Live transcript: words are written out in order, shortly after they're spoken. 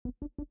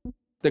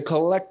The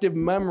collective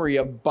memory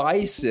of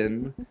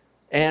bison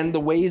and the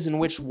ways in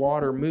which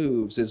water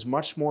moves is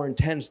much more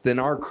intense than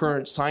our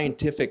current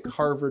scientific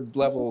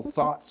Harvard-level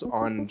thoughts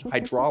on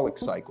hydraulic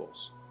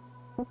cycles.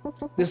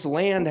 This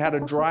land had a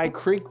dry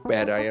creek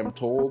bed, I am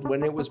told,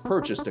 when it was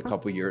purchased a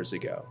couple years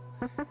ago.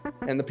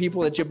 And the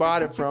people that you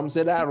bought it from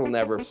said that'll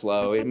never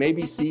flow. It may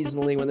be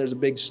seasonally when there's a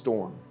big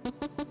storm.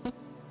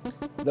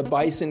 The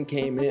bison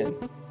came in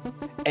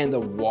and the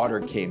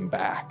water came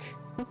back.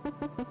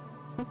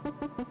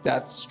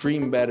 That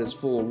stream bed is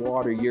full of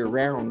water year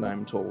round,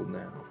 I'm told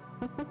now.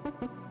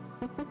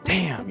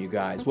 Damn, you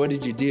guys, what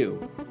did you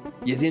do?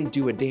 You didn't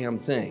do a damn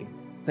thing.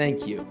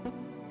 Thank you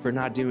for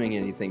not doing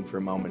anything for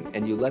a moment.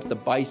 And you let the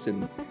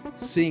bison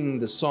sing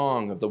the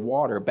song of the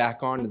water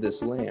back onto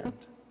this land.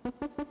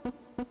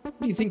 What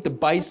do you think the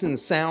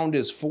bison's sound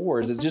is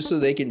for? Is it just so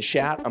they can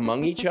chat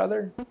among each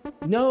other?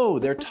 No,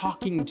 they're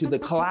talking to the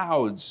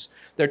clouds.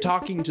 They're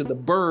talking to the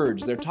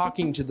birds. They're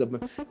talking to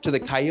the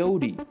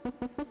coyote.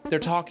 They're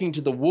talking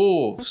to the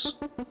wolves.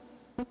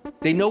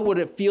 They know what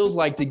it feels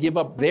like to give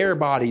up their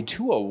body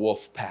to a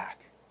wolf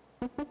pack.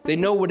 They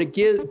know what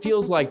it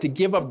feels like to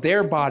give up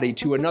their body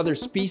to another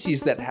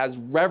species that has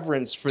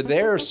reverence for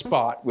their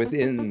spot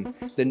within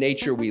the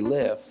nature we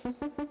live.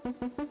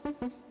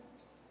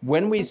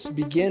 When we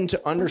begin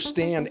to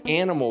understand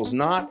animals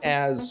not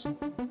as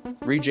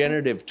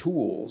regenerative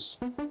tools,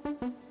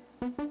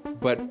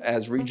 but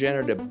as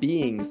regenerative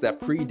beings that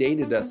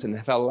predated us and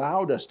have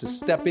allowed us to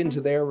step into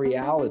their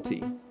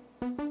reality,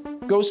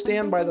 go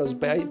stand by those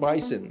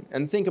bison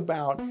and think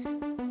about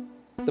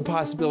the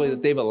possibility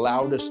that they've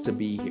allowed us to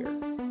be here.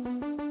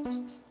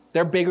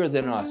 They're bigger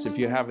than us, if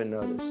you haven't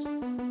noticed.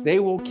 They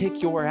will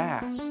kick your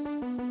ass.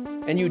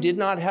 And you did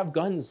not have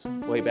guns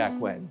way back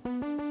when.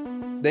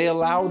 They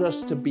allowed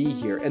us to be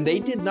here. And they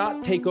did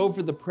not take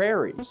over the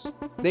prairies.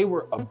 They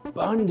were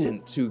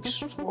abundant to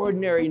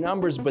extraordinary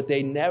numbers, but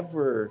they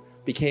never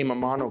became a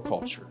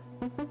monoculture.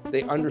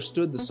 They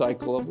understood the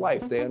cycle of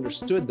life. They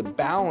understood the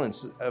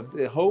balance of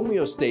the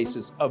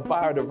homeostasis of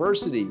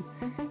biodiversity.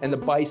 And the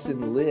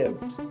bison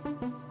lived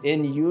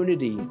in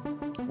unity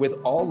with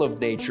all of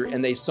nature,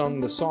 and they sung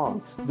the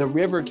song. The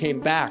river came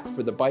back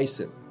for the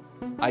bison.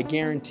 I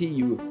guarantee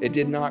you it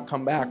did not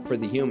come back for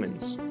the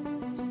humans.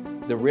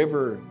 The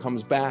river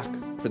comes back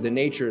for the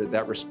nature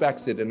that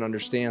respects it and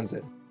understands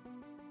it.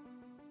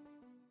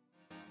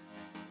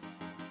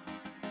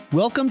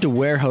 Welcome to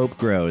Where Hope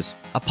Grows,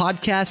 a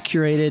podcast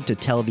curated to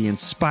tell the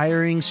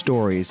inspiring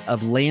stories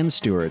of land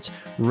stewards,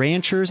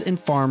 ranchers, and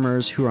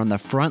farmers who are on the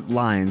front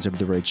lines of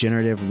the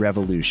regenerative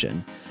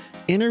revolution.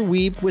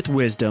 Interweaved with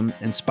wisdom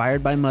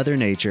inspired by Mother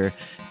Nature,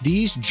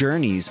 these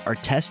journeys are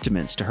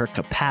testaments to her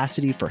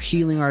capacity for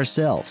healing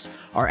ourselves,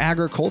 our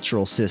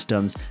agricultural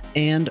systems,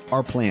 and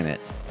our planet.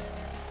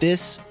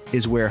 This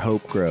is Where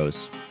Hope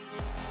Grows.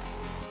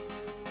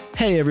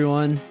 Hey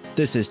everyone,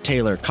 this is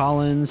Taylor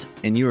Collins,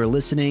 and you are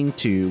listening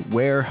to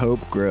Where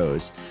Hope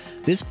Grows.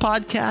 This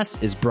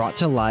podcast is brought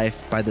to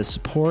life by the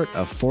support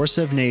of Force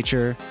of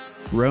Nature,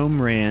 Rome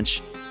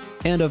Ranch,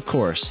 and of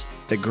course,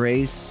 the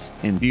grace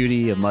and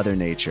beauty of Mother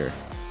Nature.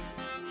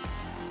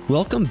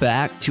 Welcome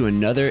back to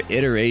another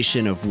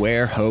iteration of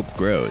Where Hope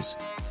Grows.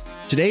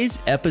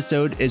 Today's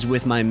episode is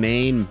with my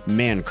main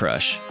man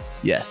crush.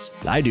 Yes,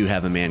 I do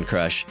have a man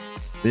crush.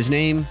 His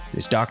name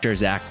is Dr.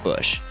 Zach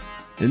Bush.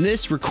 And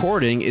this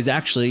recording is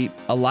actually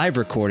a live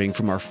recording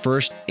from our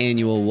first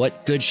annual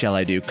What Good Shall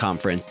I Do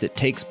conference that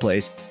takes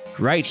place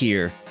right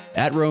here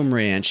at Rome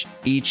Ranch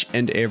each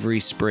and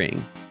every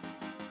spring.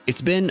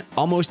 It's been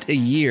almost a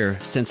year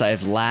since I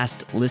have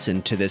last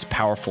listened to this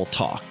powerful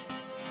talk,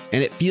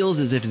 and it feels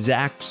as if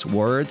Zach's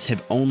words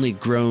have only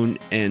grown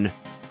in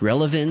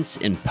relevance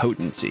and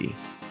potency.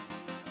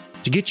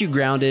 To get you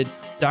grounded,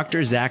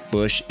 Dr. Zach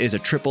Bush is a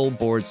triple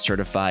board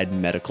certified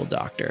medical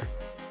doctor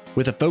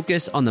with a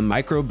focus on the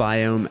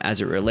microbiome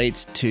as it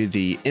relates to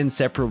the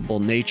inseparable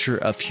nature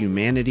of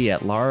humanity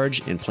at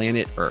large and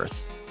planet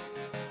Earth.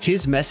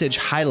 His message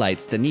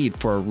highlights the need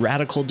for a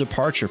radical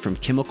departure from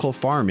chemical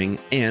farming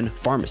and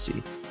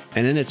pharmacy,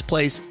 and in its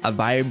place, a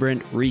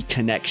vibrant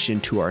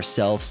reconnection to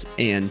ourselves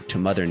and to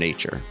Mother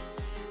Nature.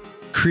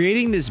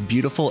 Creating this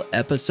beautiful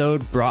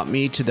episode brought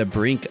me to the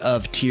brink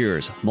of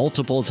tears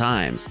multiple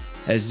times,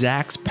 as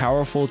Zach's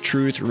powerful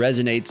truth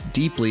resonates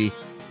deeply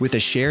with a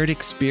shared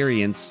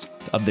experience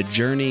of the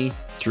journey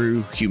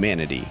through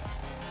humanity.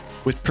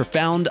 With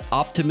profound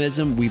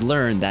optimism, we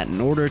learn that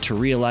in order to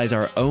realize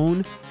our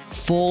own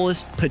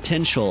fullest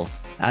potential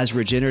as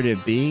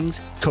regenerative beings,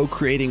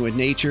 co-creating with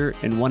nature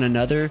and one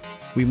another,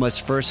 we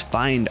must first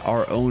find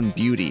our own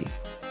beauty.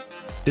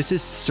 This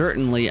is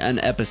certainly an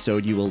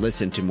episode you will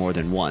listen to more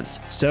than once,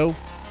 so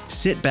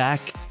sit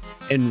back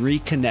and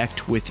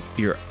reconnect with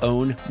your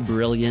own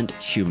brilliant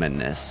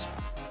humanness.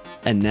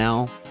 And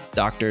now,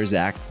 Dr.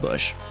 Zach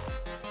Bush.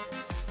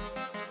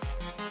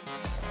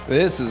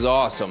 This is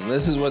awesome.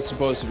 This is what's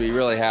supposed to be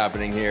really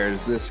happening here,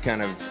 is this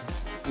kind of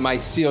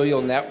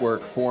mycelial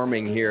network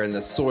forming here in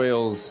the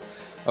soils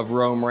of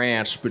Rome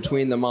Ranch,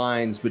 between the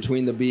minds,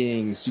 between the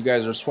beings. You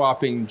guys are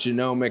swapping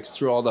genomics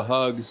through all the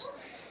hugs.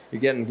 You're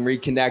getting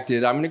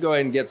reconnected. I'm going to go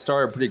ahead and get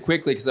started pretty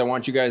quickly because I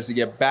want you guys to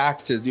get back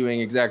to doing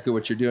exactly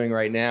what you're doing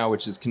right now,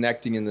 which is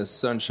connecting in the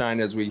sunshine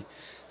as we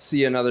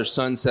see another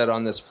sunset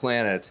on this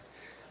planet.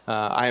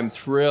 I am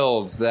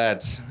thrilled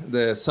that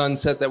the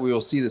sunset that we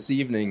will see this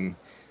evening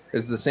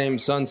is the same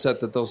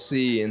sunset that they'll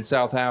see in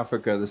South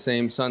Africa, the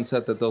same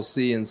sunset that they'll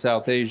see in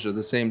South Asia,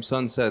 the same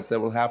sunset that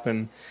will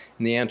happen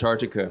in the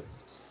Antarctica.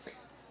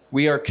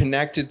 We are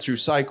connected through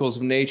cycles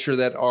of nature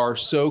that are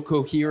so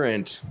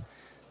coherent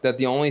that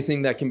the only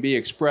thing that can be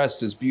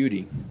expressed is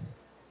beauty.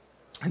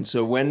 And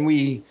so when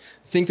we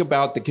think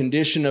about the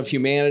condition of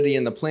humanity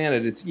and the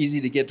planet, it's easy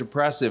to get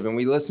depressive. And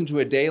we listen to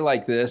a day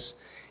like this,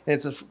 and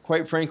it's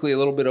quite frankly a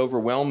little bit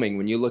overwhelming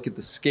when you look at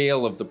the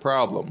scale of the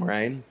problem,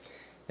 right?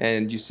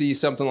 And you see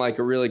something like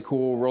a really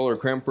cool roller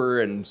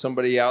crimper and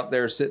somebody out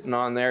there sitting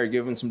on there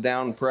giving some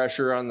down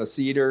pressure on the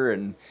seeder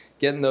and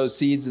getting those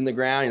seeds in the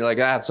ground. You're like,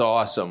 that's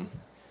awesome.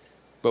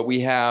 But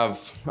we have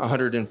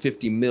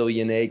 150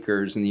 million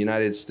acres in the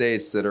United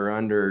States that are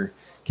under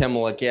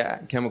chemical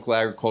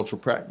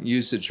agricultural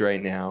usage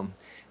right now.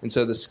 And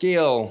so the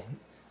scale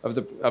of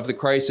the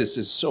crisis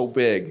is so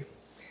big.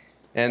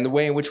 And the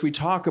way in which we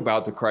talk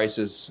about the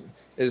crisis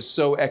is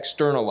so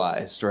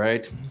externalized,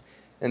 right?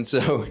 And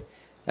so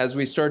as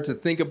we start to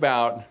think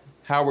about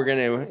how we're going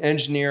to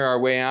engineer our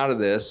way out of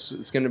this,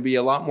 it's going to be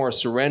a lot more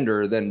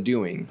surrender than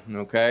doing,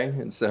 okay?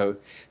 And so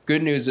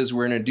good news is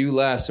we're going to do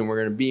less and we're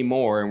going to be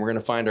more, and we're going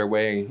to find our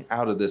way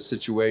out of this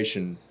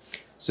situation.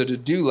 So to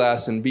do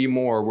less and be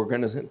more, we're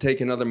going to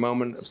take another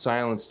moment of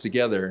silence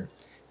together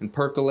and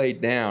percolate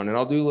down. And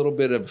I'll do a little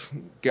bit of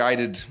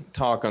guided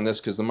talk on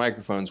this because the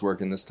microphone's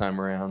working this time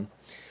around.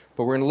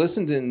 But we're going to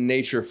listen to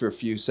nature for a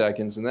few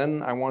seconds, and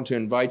then I want to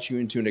invite you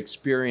into an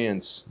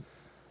experience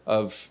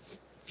of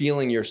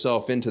feeling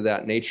yourself into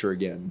that nature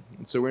again.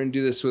 And so we're going to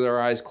do this with our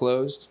eyes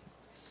closed.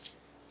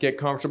 Get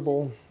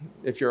comfortable.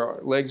 If your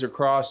legs are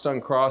crossed,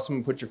 uncross them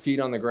and put your feet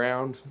on the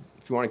ground.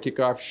 If you want to kick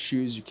off your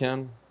shoes, you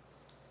can.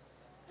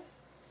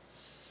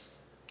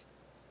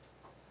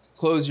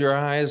 Close your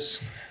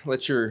eyes.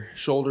 Let your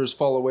shoulders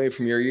fall away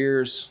from your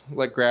ears.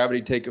 Let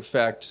gravity take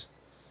effect.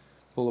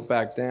 Pull it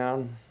back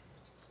down.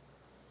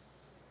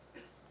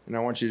 And I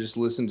want you to just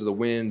listen to the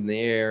wind and the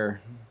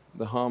air,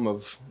 the hum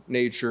of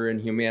nature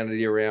and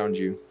humanity around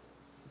you.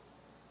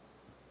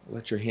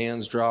 Let your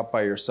hands drop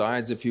by your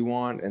sides if you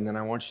want, and then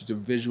I want you to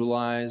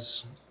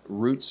visualize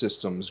root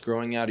systems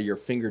growing out of your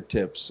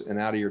fingertips and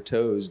out of your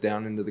toes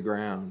down into the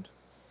ground.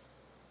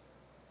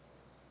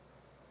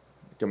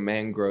 Like a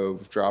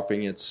mangrove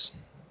dropping its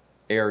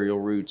aerial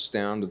roots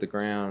down to the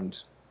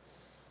ground.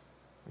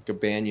 Like a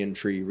banyan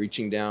tree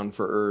reaching down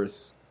for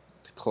earth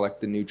to collect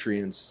the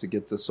nutrients to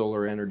get the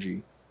solar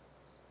energy.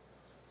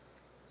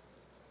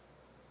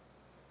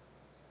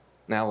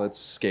 Now let's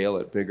scale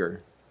it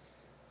bigger.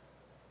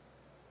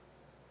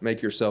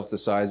 Make yourself the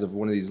size of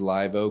one of these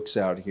live oaks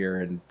out here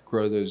and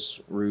grow those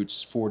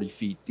roots 40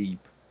 feet deep.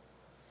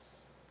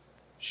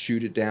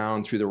 Shoot it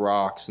down through the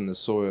rocks and the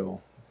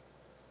soil.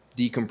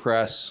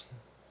 Decompress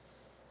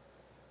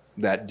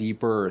that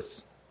deep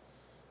earth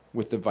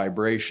with the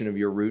vibration of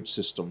your root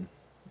system.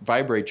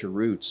 Vibrate your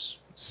roots.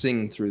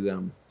 Sing through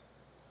them.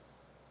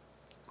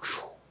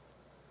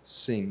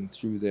 Sing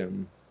through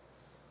them.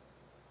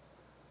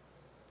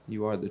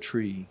 You are the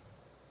tree.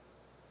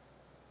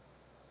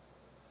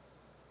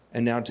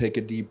 And now take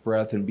a deep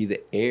breath and be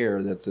the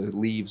air that the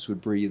leaves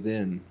would breathe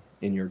in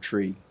your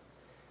tree.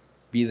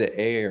 Be the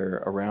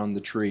air around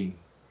the tree.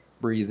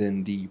 Breathe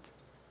in deep.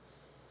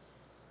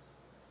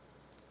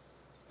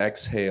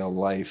 Exhale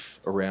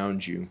life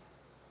around you.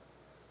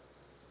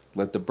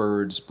 Let the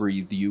birds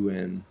breathe you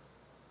in.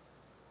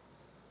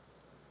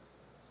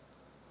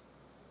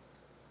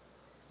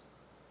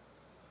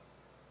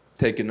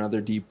 Take another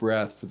deep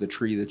breath for the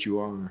tree that you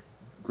are.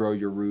 Grow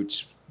your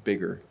roots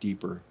bigger,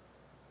 deeper.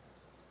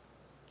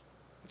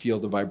 Feel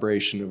the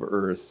vibration of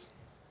earth.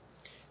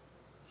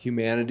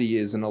 Humanity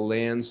is in a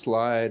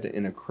landslide,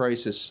 in a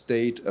crisis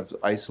state of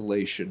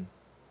isolation.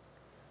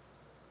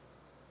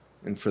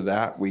 And for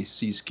that, we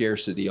see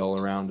scarcity all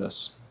around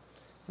us.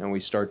 And we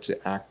start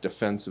to act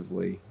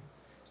defensively.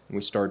 And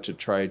we start to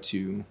try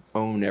to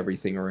own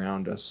everything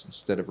around us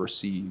instead of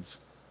receive.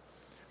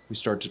 We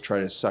start to try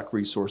to suck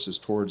resources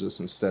towards us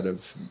instead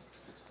of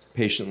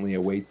patiently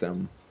await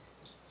them.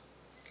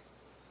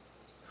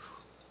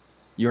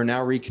 You're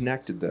now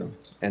reconnected, though.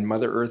 And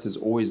Mother Earth is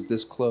always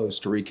this close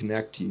to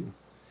reconnect to you.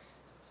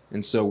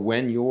 And so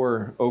when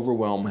your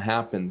overwhelm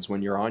happens,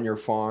 when you're on your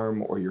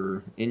farm or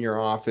you're in your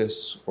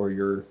office or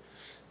you're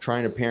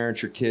trying to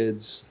parent your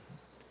kids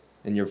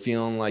and you're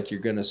feeling like you're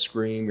going to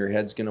scream, your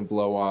head's going to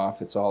blow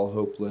off, it's all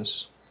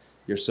hopeless,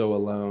 you're so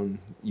alone,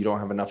 you don't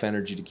have enough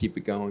energy to keep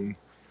it going,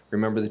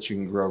 remember that you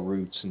can grow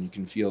roots and you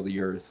can feel the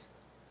earth.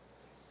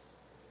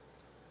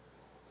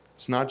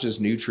 It's not just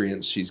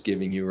nutrients she's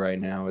giving you right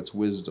now, it's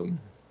wisdom.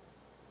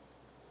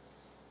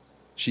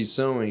 She's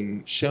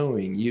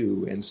showing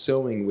you and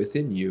sowing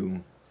within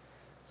you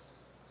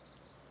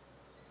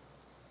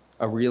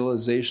a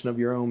realization of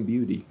your own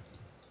beauty.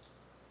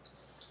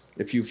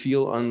 If you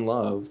feel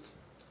unloved,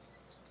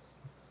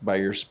 by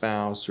your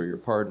spouse or your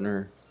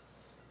partner,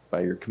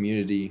 by your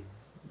community,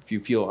 if you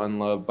feel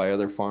unloved by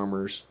other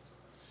farmers,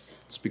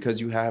 it's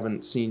because you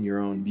haven't seen your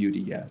own beauty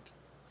yet.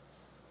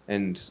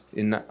 And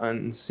in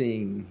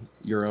unseeing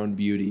your own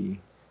beauty,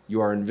 you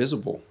are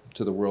invisible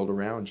to the world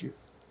around you.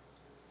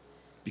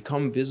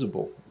 Become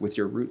visible with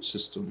your root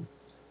system,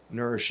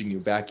 nourishing you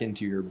back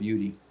into your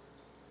beauty.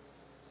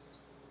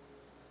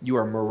 You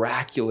are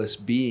miraculous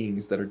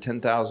beings that are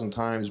 10,000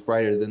 times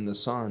brighter than the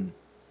sun.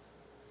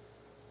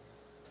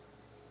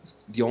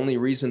 The only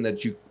reason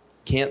that you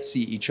can't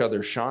see each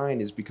other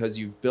shine is because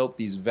you've built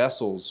these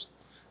vessels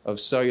of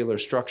cellular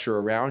structure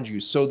around you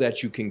so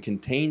that you can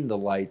contain the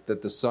light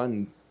that the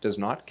sun does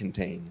not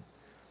contain.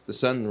 The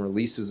sun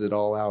releases it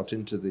all out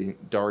into the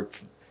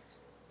dark,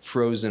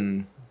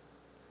 frozen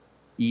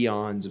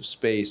eons of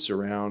space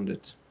around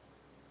it.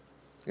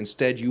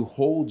 Instead, you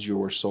hold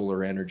your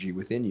solar energy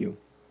within you,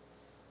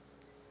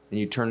 and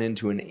you turn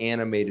into an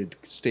animated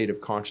state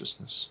of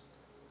consciousness.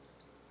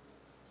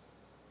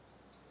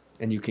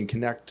 And you can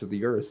connect to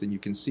the earth, and you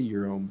can see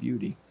your own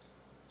beauty.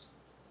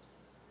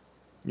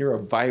 You're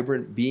a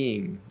vibrant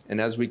being, and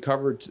as we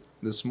covered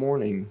this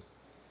morning,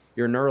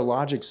 your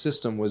neurologic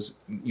system was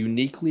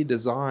uniquely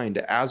designed,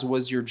 as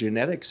was your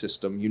genetic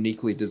system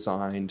uniquely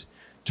designed,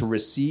 to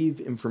receive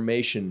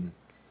information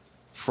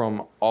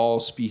from all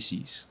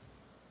species.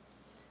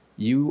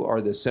 You are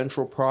the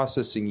central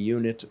processing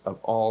unit of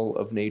all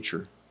of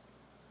nature.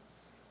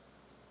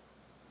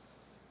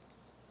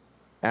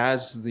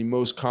 As the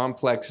most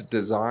complex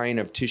design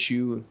of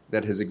tissue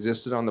that has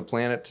existed on the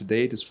planet to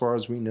date, as far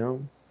as we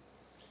know,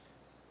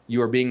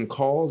 you are being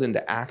called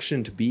into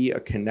action to be a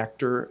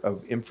connector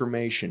of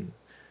information,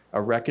 a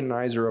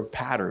recognizer of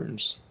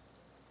patterns.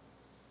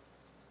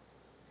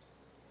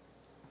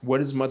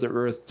 What is Mother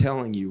Earth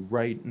telling you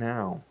right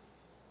now?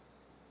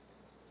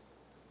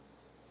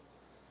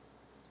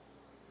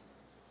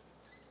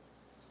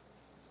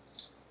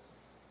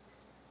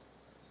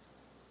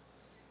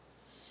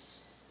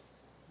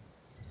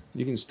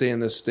 You can stay in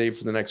this state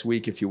for the next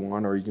week if you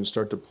want, or you can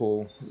start to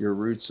pull your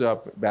roots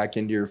up back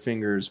into your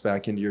fingers,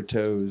 back into your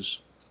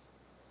toes.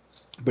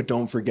 But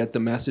don't forget the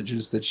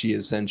messages that she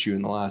has sent you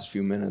in the last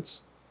few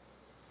minutes.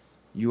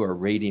 You are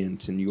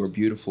radiant and you are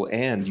beautiful,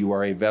 and you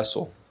are a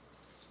vessel.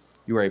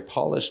 You are a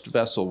polished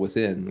vessel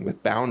within,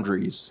 with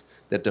boundaries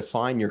that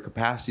define your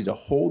capacity to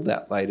hold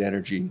that light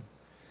energy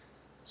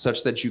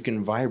such that you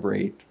can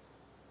vibrate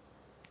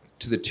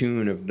to the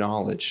tune of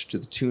knowledge, to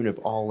the tune of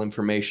all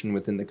information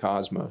within the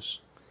cosmos.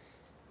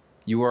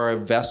 You are a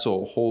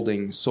vessel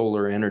holding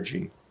solar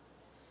energy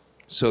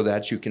so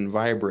that you can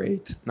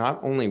vibrate not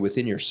only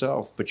within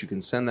yourself, but you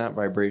can send that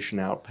vibration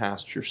out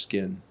past your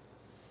skin.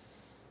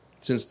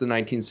 Since the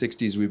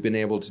 1960s, we've been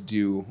able to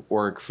do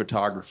auric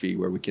photography,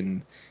 where we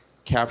can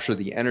capture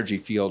the energy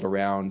field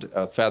around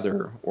a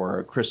feather or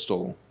a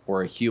crystal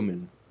or a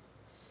human.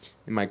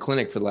 In my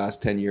clinic for the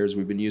last 10 years,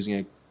 we've been using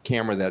a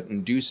camera that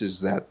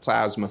induces that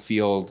plasma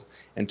field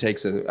and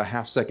takes a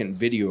half-second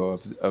video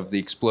of the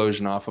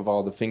explosion off of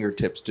all the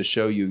fingertips to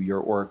show you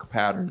your auric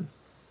pattern.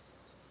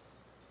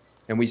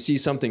 And we see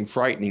something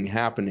frightening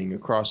happening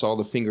across all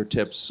the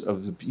fingertips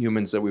of the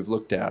humans that we've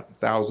looked at,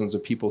 thousands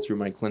of people through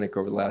my clinic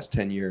over the last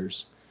 10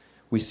 years.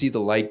 We see the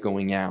light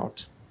going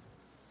out.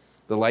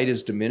 The light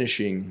is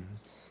diminishing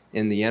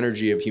in the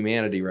energy of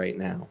humanity right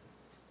now.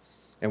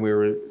 And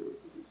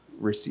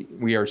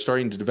we are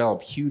starting to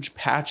develop huge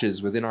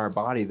patches within our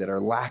body that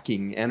are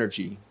lacking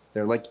energy.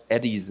 They're like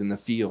eddies in the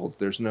field.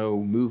 There's no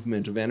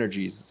movement of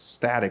energy. It's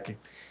static.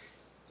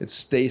 It's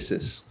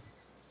stasis.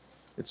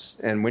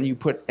 And when you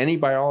put any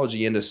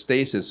biology into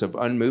stasis of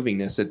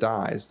unmovingness, it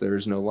dies. There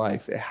is no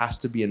life. It has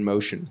to be in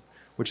motion,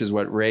 which is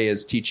what Ray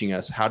is teaching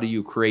us. How do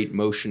you create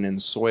motion in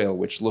soil,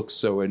 which looks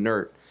so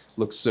inert,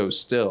 looks so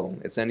still?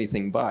 It's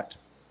anything but.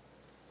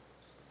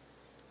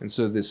 And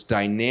so this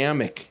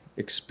dynamic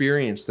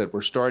experience that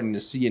we're starting to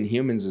see in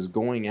humans is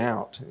going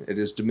out. It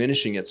is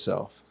diminishing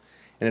itself.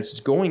 And it's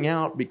going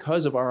out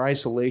because of our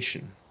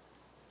isolation.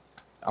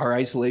 Our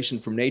isolation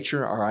from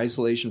nature, our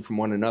isolation from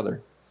one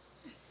another.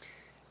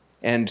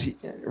 And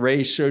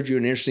Ray showed you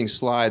an interesting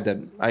slide that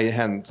I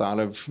hadn't thought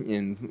of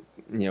in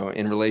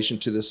relation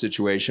to this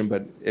situation,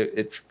 but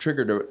it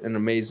triggered an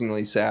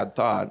amazingly sad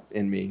thought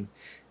in me,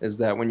 is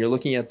that when you're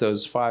looking at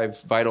those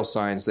 5 vital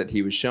signs that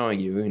he was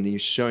showing you, and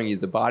he's showing you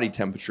the body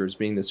temperature as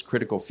being this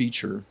critical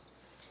feature,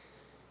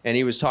 and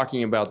he was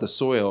talking about the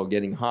soil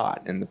getting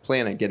hot and the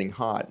planet getting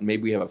hot. And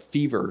maybe we have a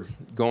fever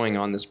going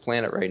on this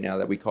planet right now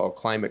that we call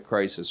climate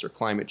crisis or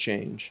climate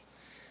change.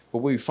 But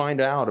what we find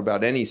out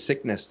about any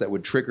sickness that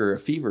would trigger a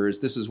fever is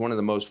this is one of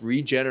the most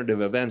regenerative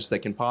events that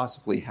can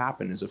possibly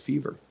happen, is a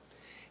fever.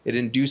 It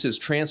induces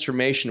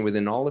transformation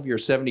within all of your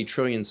 70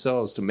 trillion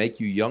cells to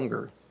make you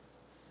younger.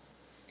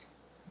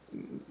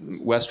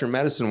 Western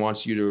medicine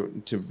wants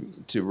you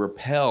to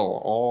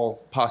repel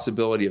all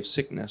possibility of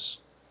sickness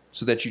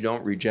so that you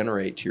don't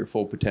regenerate to your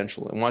full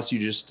potential. It wants you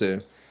just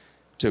to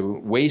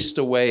waste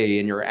away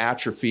in your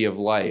atrophy of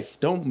life.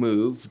 Don't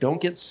move.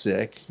 Don't get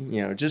sick.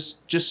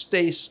 Just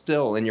stay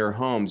still in your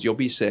homes. You'll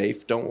be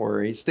safe. Don't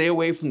worry. Stay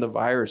away from the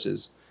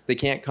viruses. They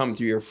can't come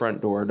through your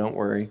front door, don't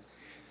worry.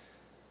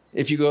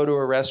 If you go to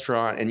a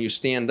restaurant and you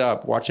stand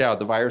up, watch out.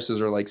 The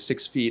viruses are like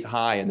 6 feet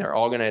high, and they're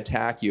all going to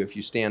attack you if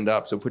you stand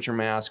up. So put your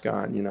mask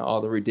on, you know,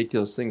 all the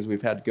ridiculous things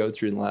we've had to go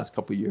through in the last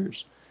couple of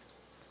years.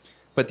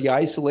 But the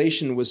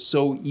isolation was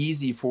so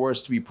easy for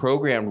us to be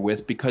programmed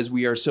with because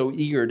we are so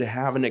eager to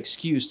have an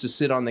excuse to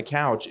sit on the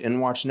couch and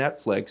watch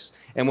Netflix.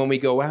 And when we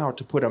go out,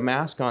 to put a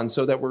mask on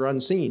so that we're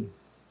unseen.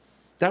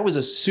 That was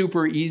a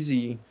super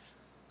easy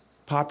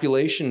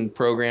population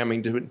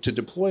programming to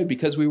deploy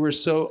because we were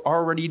so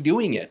already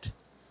doing it.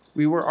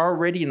 We were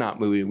already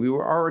not moving. We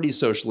were already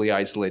socially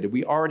isolated.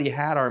 We already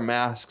had our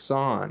masks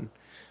on,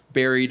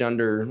 buried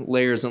under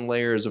layers and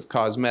layers of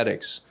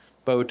cosmetics,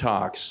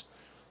 Botox,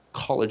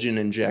 collagen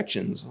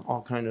injections,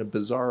 all kind of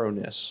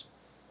bizarroness.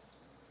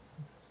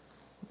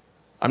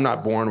 I'm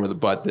not born with a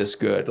butt this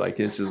good. Like,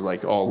 this is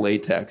like all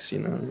latex, you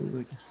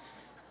know.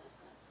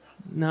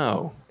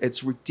 No,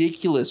 it's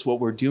ridiculous what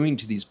we're doing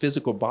to these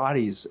physical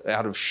bodies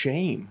out of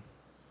shame.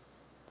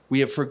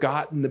 We have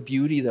forgotten the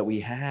beauty that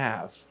we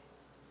have,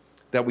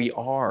 that we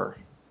are,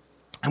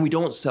 and we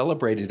don't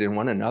celebrate it in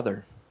one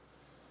another.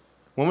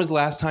 When was the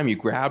last time you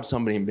grabbed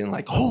somebody and been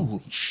like,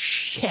 holy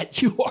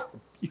shit, you are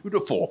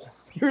beautiful.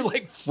 You're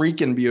like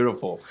freaking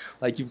beautiful.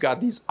 Like, you've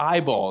got these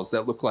eyeballs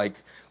that look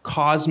like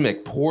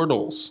cosmic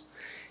portals.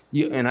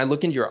 And I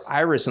look into your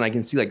iris and I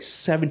can see like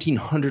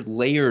 1,700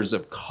 layers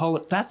of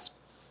color. That's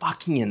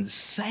fucking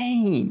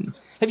insane.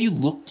 Have you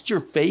looked at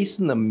your face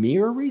in the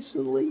mirror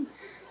recently?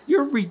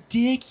 You're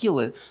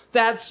ridiculous.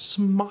 That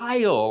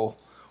smile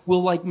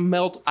will like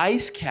melt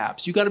ice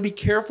caps. You got to be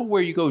careful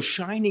where you go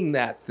shining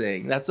that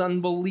thing. That's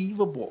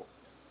unbelievable.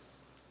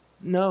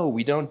 No,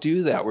 we don't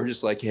do that. We're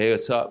just like, hey,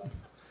 what's up?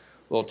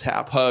 Little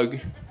tap hug.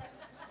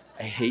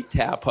 I hate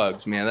tap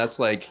hugs, man. That's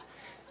like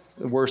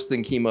worse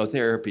than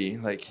chemotherapy.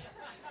 Like,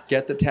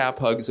 get the tap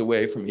hugs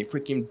away from me.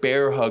 Freaking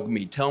bear hug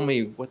me. Tell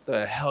me what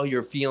the hell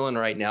you're feeling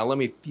right now. Let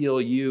me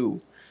feel you.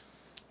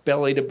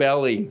 Belly to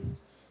belly.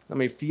 Let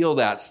me feel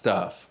that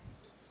stuff.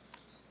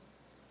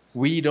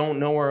 We don't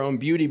know our own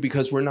beauty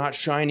because we're not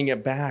shining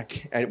it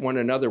back at one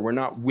another. We're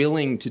not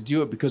willing to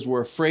do it because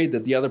we're afraid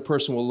that the other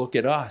person will look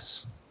at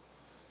us.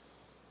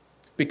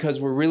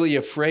 Because we're really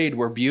afraid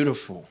we're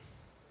beautiful.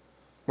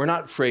 We're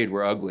not afraid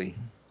we're ugly.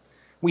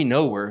 We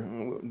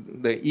know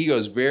the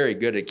ego's very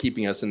good at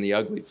keeping us in the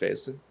ugly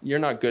phase. You're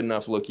not good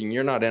enough looking.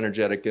 You're not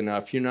energetic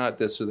enough. You're not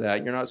this or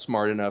that. You're not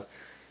smart enough.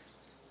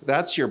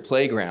 That's your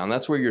playground.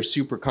 That's where you're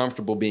super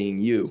comfortable being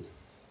you.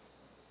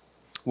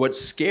 What's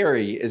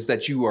scary is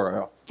that you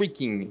are a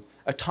freaking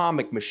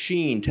atomic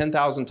machine,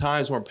 10,000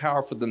 times more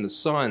powerful than the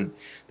sun,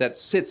 that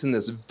sits in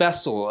this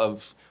vessel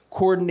of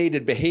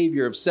coordinated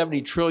behavior of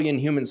 70 trillion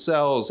human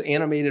cells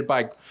animated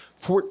by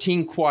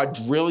 14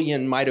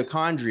 quadrillion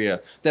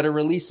mitochondria that are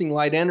releasing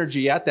light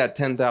energy at that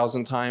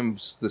 10,000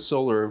 times the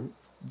solar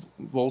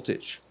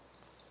voltage.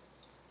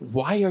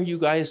 Why are you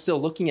guys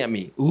still looking at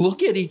me?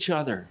 Look at each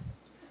other.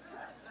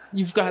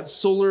 You've got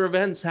solar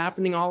events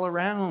happening all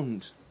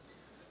around.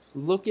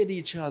 Look at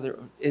each other.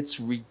 It's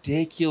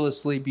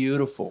ridiculously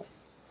beautiful.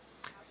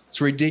 It's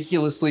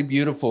ridiculously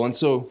beautiful. And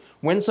so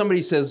when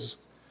somebody says,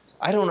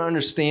 I don't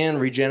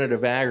understand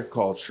regenerative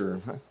agriculture,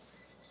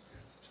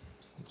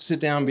 sit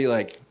down and be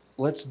like,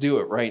 let's do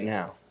it right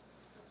now.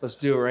 Let's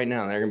do it right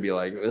now. And they're going to be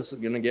like, this is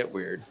going to get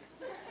weird.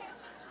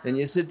 And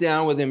you sit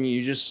down with them and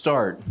you just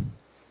start.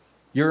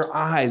 Your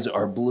eyes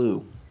are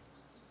blue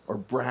or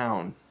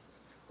brown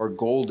or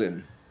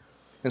golden.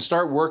 And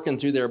start working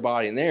through their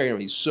body. And they're going to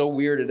be so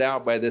weirded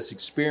out by this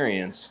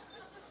experience,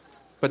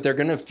 but they're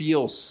going to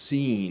feel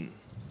seen.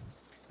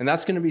 And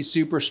that's going to be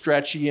super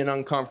stretchy and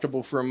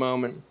uncomfortable for a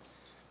moment.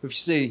 If you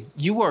say,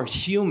 you are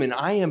human,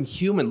 I am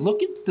human.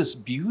 Look at this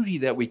beauty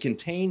that we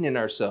contain in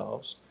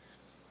ourselves.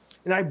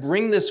 And I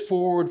bring this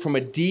forward from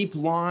a deep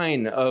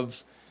line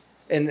of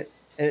a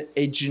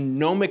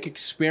genomic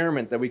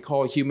experiment that we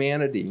call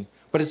humanity.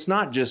 But it's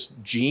not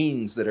just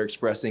genes that are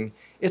expressing,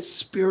 it's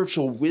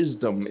spiritual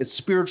wisdom, it's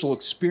spiritual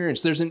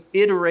experience. There's an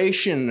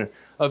iteration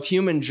of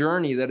human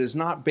journey that is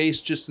not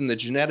based just in the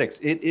genetics.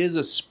 It is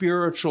a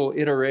spiritual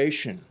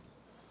iteration.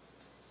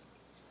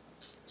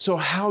 So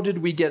how did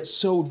we get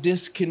so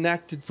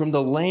disconnected from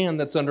the land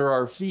that's under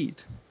our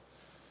feet?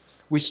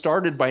 We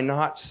started by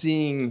not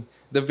seeing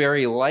the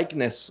very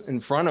likeness in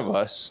front of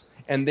us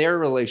and their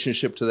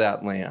relationship to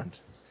that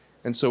land.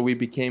 And so we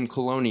became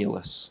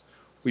colonialists.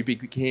 We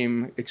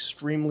became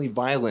extremely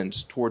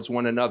violent towards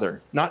one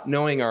another, not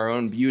knowing our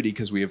own beauty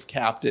because we have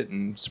capped it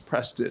and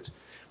suppressed it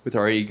with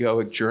our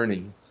egoic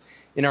journey.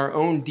 In our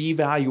own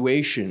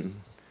devaluation,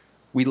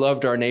 we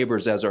loved our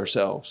neighbors as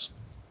ourselves,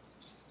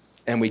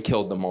 and we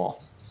killed them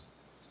all.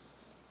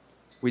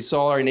 We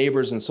saw our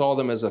neighbors and saw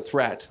them as a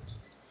threat,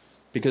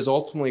 because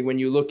ultimately when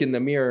you look in the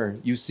mirror,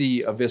 you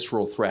see a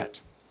visceral threat.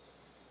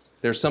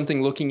 There's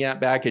something looking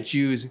back at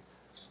you,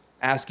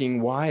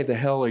 asking, why the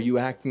hell are you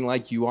acting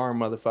like you are,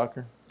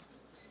 motherfucker?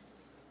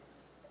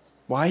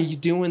 Why are you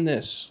doing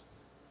this?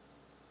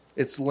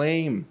 It's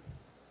lame.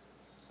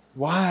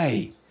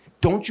 Why?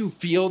 Don't you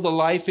feel the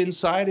life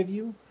inside of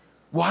you?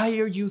 Why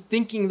are you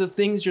thinking the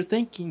things you're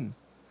thinking?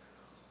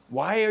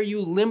 Why are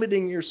you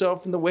limiting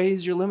yourself in the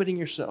ways you're limiting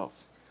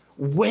yourself?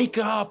 Wake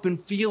up and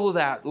feel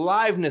that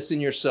aliveness in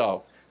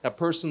yourself. That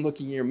person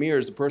looking in your mirror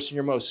is the person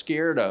you're most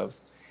scared of.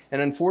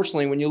 And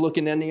unfortunately, when you look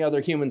in any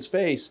other human's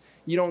face,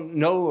 you don't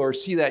know or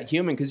see that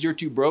human because you're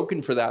too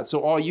broken for that.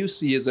 So all you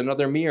see is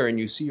another mirror, and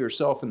you see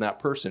yourself in that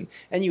person.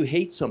 And you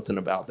hate something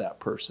about that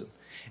person.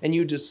 And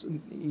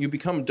you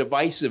become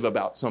divisive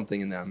about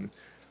something in them.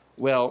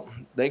 Well,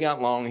 they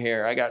got long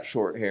hair, I got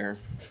short hair.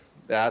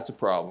 That's a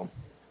problem.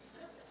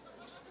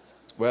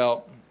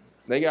 Well,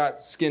 they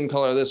got skin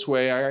color this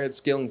way, I got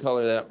skin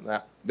color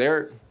that.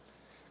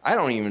 I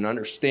don't even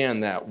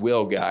understand that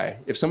Will guy.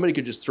 If somebody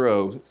could just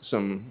throw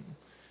some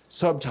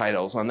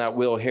subtitles on that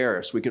Will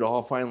Harris, we could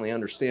all finally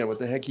understand what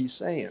the heck he's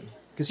saying.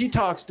 Because he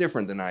talks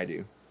different than I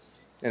do.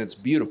 And it's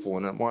beautiful.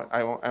 And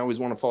I always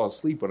want to fall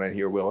asleep when I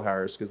hear Will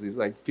Harris because he's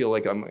like, feel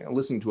like I'm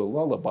listening to a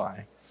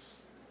lullaby.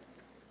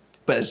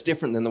 But it's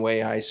different than the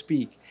way I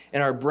speak.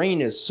 And our brain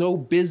is so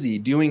busy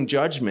doing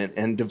judgment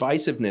and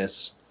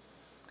divisiveness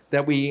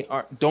that we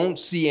don't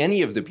see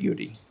any of the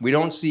beauty. We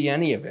don't see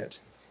any of it.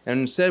 And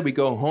instead we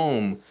go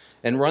home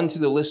and run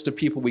through the list of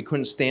people we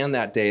couldn't stand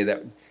that day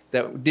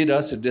that did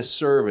us a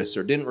disservice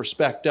or didn't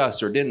respect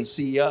us or didn't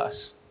see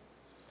us.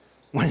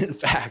 When in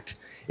fact,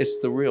 it's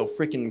the real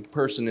freaking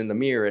person in the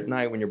mirror at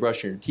night when you're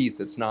brushing your teeth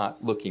that's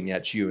not looking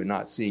at you and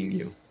not seeing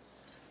you.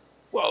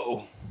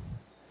 Whoa.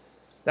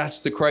 That's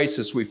the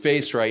crisis we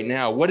face right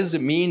now. What does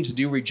it mean to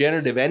do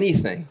regenerative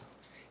anything?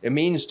 It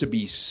means to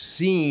be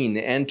seen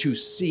and to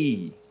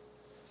see.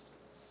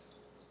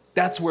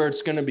 That's where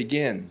it's going to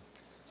begin.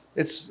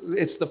 It's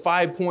the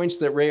 5 points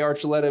that Ray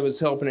Archuleta was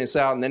helping us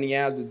out, and then he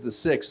added the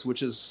 6th,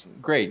 which is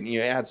great. And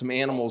you add some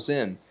animals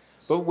in.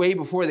 But way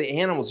before the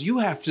animals, you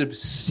have to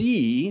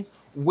see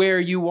where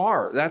you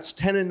are. That's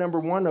tenet number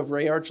 1 of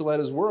Ray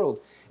Archuleta's world.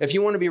 If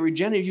you want to be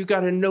regenerative, you've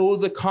got to know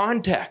the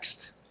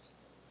context.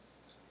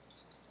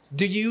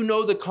 Do you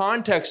know the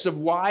context of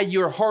why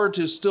your heart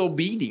is still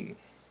beating?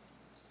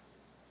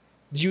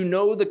 Do you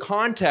know the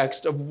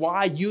context of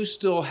why you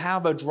still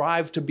have a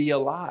drive to be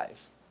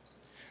alive?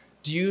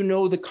 Do you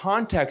know the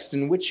context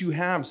in which you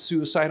have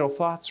suicidal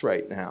thoughts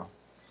right now?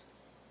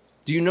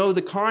 Do you know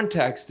the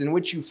context in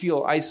which you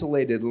feel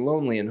isolated,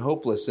 lonely, and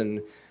hopeless,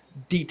 and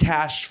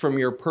detached from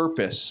your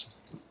purpose?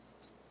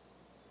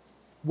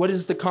 What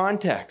is the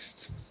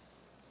context?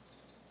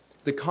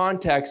 The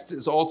context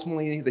is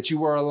ultimately that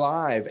you are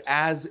alive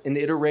as an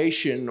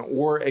iteration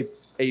or a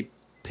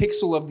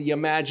pixel of the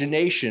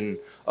imagination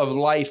of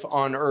life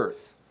on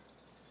earth.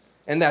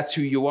 And that's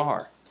who you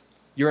are.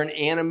 You're an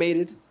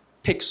animated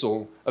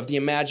pixel of the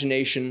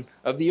imagination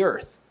of the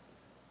earth.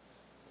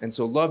 And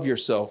so love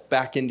yourself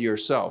back into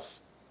yourself.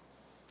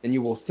 And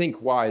you will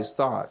think wise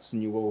thoughts,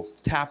 and you will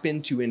tap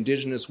into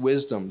indigenous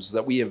wisdoms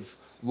that we have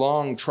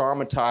long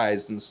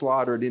traumatized and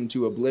slaughtered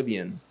into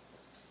oblivion.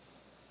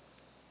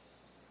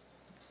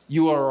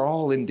 You are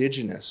all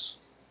indigenous.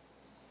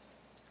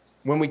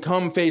 When we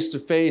come face to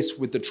face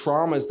with the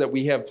traumas that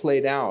we have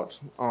played out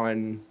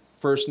on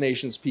First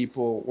Nations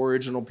people,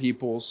 Aboriginal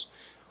peoples,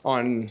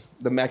 on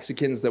the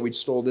Mexicans that we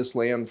stole this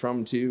land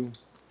from too.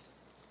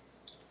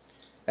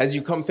 As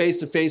you come face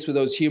to face with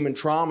those human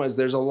traumas,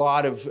 there's a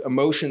lot of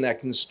emotion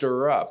that can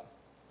stir up.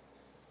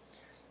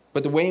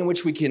 But the way in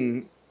which we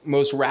can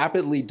most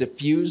rapidly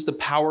diffuse the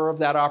power of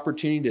that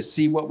opportunity to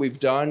see what we've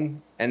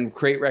done and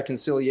create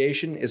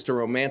reconciliation is to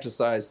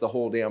romanticize the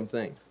whole damn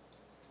thing.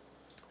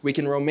 We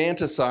can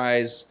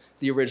romanticize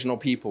the original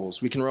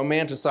peoples. We can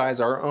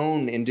romanticize our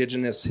own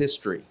indigenous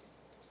history.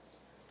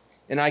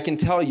 And I can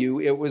tell you,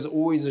 it was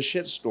always a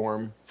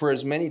shitstorm for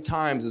as many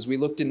times as we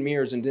looked in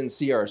mirrors and didn't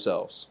see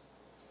ourselves.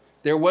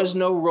 There was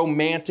no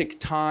romantic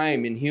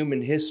time in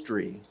human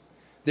history.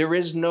 There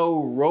is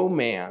no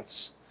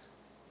romance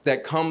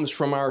that comes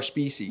from our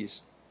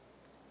species.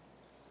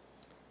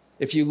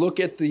 If you look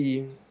at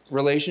the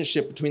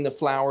relationship between the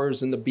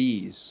flowers and the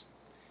bees,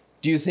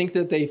 do you think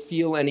that they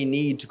feel any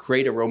need to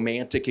create a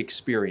romantic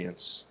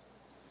experience?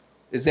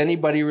 Is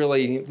anybody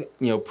really,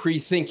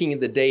 pre-thinking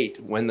the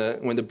date when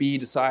the bee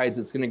decides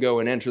it's going to go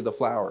and enter the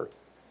flower?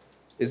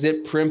 Is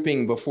it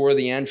primping before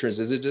the entrance?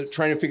 Is it just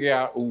trying to figure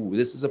out, ooh,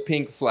 this is a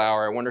pink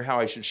flower. I wonder how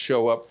I should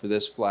show up for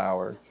this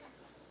flower.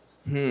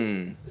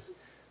 I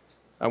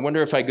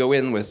wonder if I go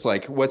in with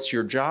what's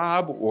your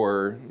job?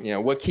 Or,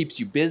 what keeps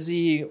you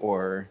busy?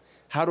 Or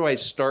how do I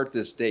start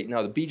this date?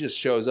 No, the bee just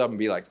shows up and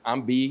be like,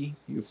 I'm bee,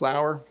 you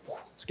flower.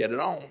 Let's get it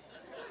on.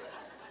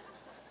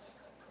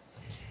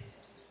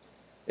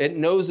 It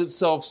knows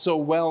itself so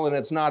well, and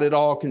it's not at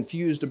all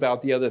confused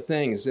about the other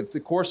things. If the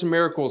Course in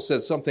Miracles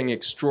says something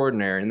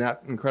extraordinary in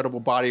that incredible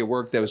body of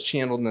work that was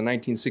channeled in the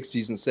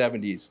 1960s and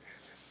 70s,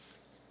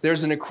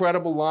 there's an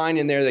incredible line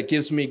in there that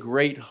gives me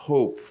great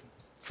hope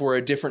for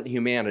a different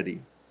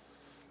humanity.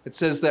 It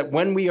says that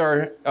when we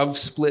are of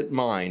split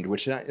mind,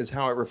 which is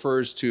how it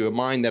refers to a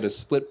mind that is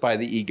split by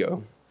the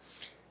ego.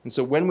 And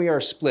so when we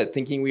are split,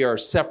 thinking we are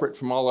separate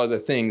from all other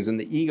things, and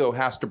the ego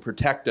has to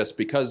protect us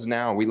because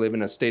now we live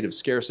in a state of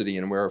scarcity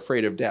and we're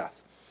afraid of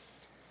death.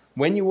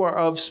 When you are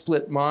of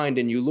split mind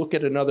and you look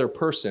at another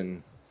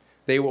person,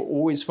 They will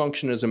always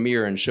function as a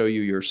mirror and show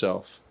you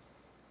yourself.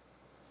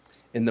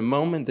 In the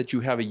moment that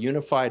you have a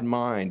unified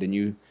mind and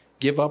you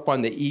give up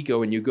on the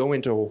ego and you go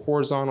into a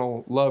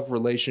horizontal love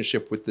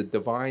relationship with the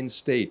divine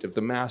state of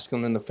the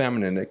masculine and the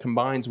feminine, it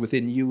combines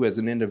within you as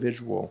an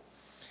individual.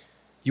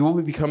 You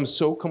will become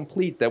so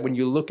complete that when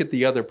you look at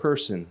the other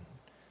person,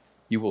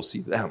 you will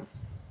see them.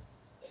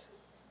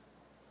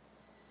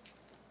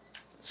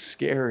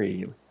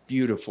 Scary,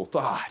 beautiful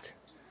thought.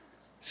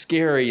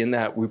 Scary in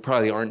that we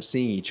probably aren't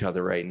seeing each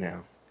other right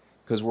now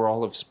because we're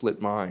all of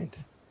split mind.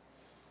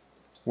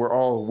 We're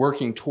all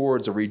working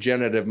towards a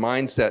regenerative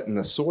mindset in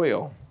the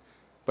soil.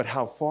 But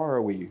how far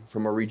are we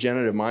from a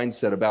regenerative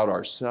mindset about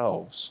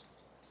ourselves?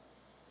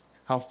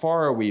 How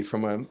far are we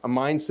from a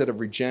mindset of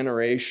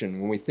regeneration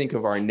when we think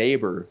of our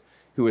neighbor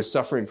who is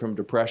suffering from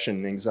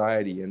depression,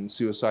 anxiety, and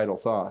suicidal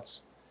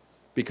thoughts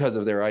because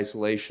of their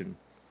isolation?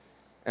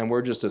 And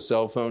we're just a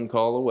cell phone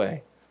call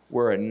away.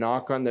 We're a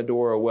knock on the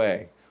door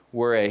away.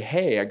 We're a,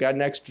 hey, I got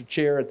an extra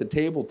chair at the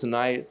table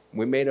tonight.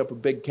 We made up a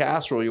big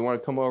casserole. You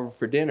want to come over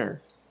for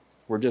dinner?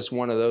 We're just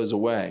one of those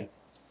away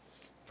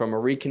from a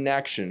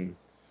reconnection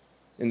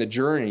in the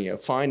journey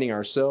of finding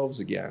ourselves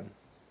again.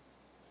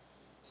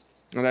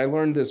 And I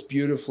learned this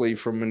beautifully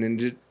from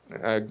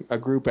a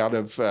group out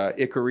of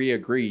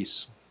Ikaria,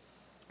 Greece,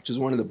 which is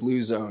one of the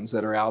blue zones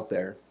that are out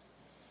there.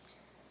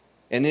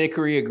 And in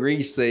Ikaria,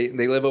 Greece, they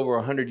live over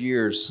 100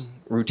 years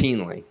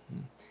routinely.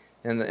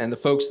 And the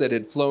folks that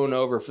had flown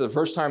over, for the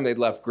first time they'd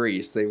left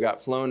Greece, they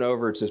got flown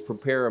over to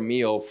prepare a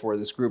meal for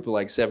this group of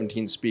like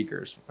 17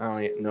 speakers.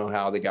 I don't know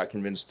how they got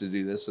convinced to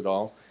do this at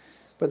all.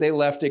 But they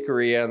left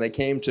Ikaria and they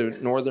came to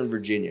Northern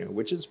Virginia,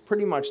 which is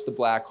pretty much the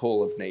black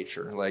hole of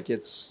nature. Like it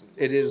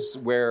is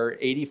where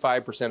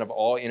 85% of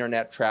all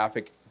internet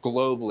traffic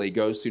globally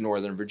goes through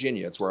Northern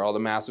Virginia. It's where all the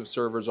massive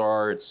servers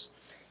are. It's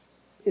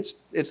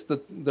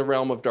the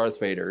realm of Darth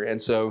Vader. And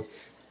so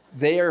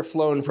they are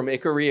flown from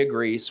Ikaria,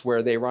 Greece,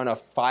 where they run a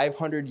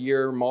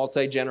 500-year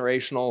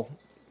multi-generational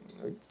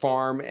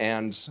farm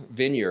and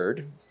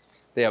vineyard.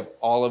 They have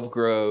olive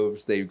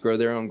groves. They grow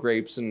their own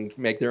grapes and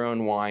make their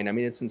own wine. I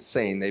mean, it's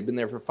insane. They've been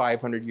there for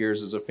 500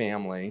 years as a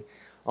family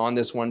on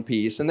this one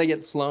piece. And they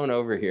get flown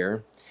over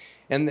here.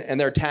 And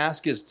their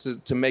task is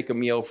to make a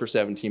meal for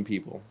 17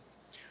 people.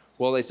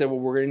 Well, they said, well,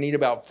 we're going to need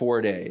about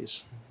 4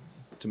 days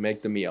to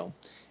make the meal.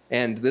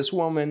 And this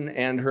woman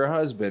and her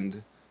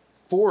husband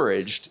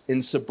foraged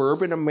in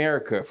suburban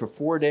America for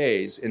 4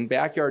 days in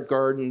backyard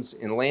gardens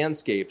and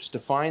landscapes to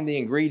find the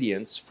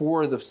ingredients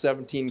for the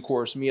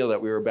 17-course meal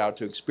that we were about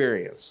to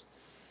experience.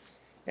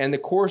 And the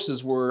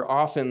courses were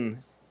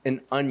often an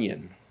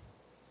onion,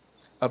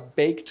 a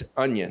baked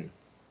onion.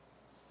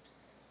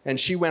 And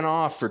she went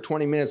off for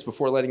 20 minutes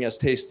before letting us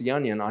taste the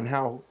onion on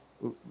how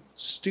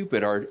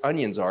stupid our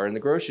onions are in the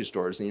grocery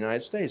stores in the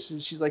United States.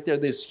 She's like, they're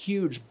this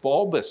huge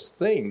bulbous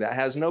thing that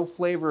has no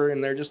flavor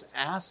and they're just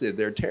acid.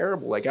 They're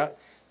terrible. Like,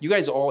 you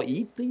guys all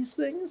eat these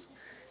things?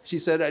 She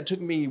said, it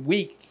took me a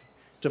week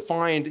to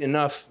find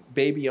enough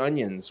baby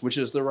onions, which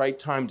is the right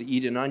time to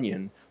eat an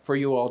onion, for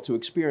you all to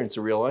experience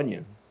a real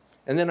onion.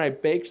 And then I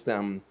baked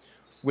them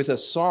with a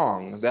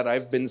song that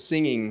I've been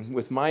singing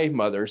with my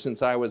mother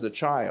since I was a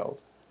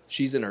child.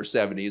 She's in her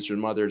 70s. Her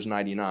mother's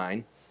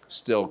 99.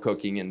 Still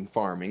cooking and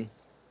farming.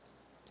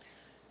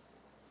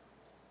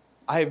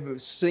 I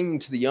sing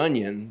to the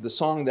onion the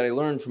song that I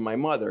learned from my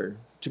mother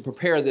to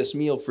prepare this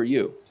meal for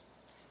you.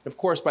 And of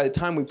course, by the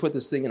time we put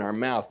this thing in our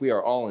mouth, we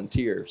are all in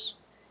tears.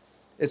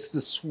 It's the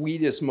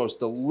sweetest, most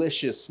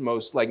delicious,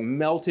 most like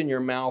melt in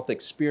your mouth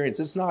experience.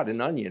 It's not an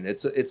onion.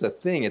 It's a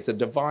thing. It's a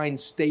divine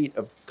state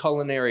of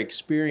culinary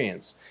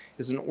experience.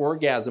 It's an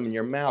orgasm in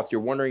your mouth.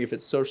 You're wondering if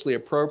it's socially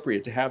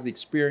appropriate to have the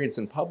experience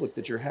in public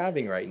that you're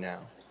having right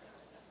now.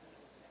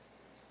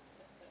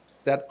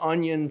 That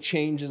onion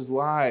changes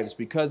lives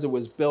because it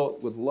was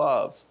built with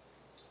love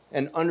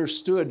and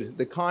understood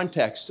the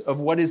context of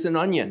what is an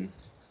onion.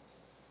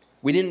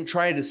 We didn't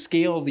try to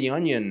scale the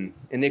onion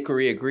in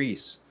Ikaria,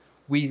 Greece.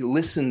 We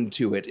listened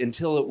to it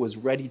until it was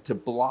ready to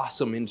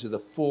blossom into the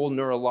full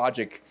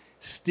neurologic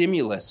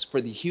stimulus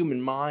for the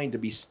human mind to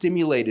be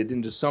stimulated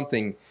into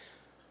something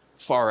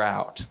far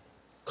out,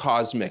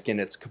 cosmic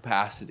in its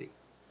capacity.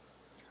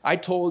 I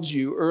told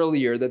you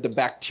earlier that the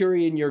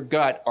bacteria in your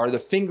gut are the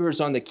fingers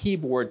on the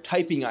keyboard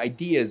typing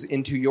ideas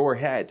into your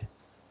head.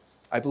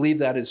 I believe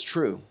that is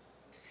true.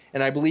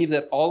 And I believe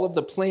that all of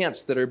the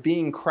plants that are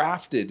being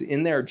crafted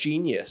in their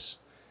genius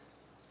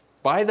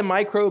by the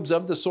microbes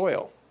of the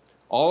soil,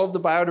 all of the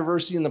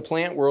biodiversity in the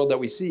plant world that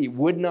we see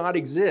would not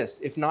exist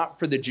if not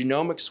for the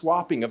genomic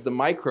swapping of the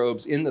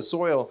microbes in the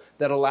soil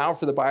that allow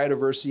for the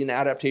biodiversity and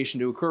adaptation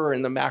to occur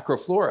in the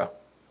macroflora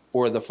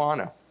or the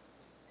fauna.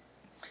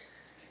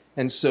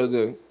 And so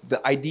the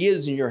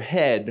ideas in your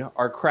head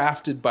are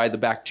crafted by the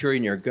bacteria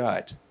in your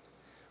gut.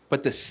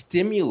 But the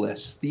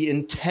stimulus, the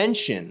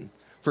intention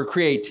for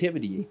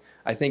creativity,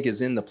 I think is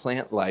in the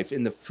plant life,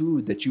 in the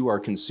food that you are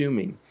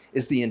consuming,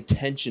 is the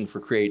intention for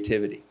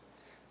creativity.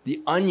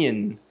 The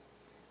onion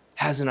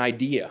has an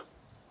idea.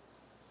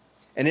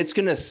 And it's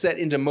going to set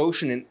into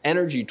motion an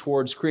energy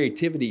towards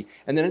creativity.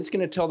 And then it's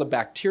going to tell the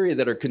bacteria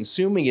that are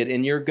consuming it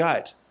in your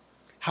gut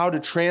how to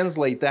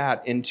translate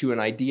that into an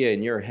idea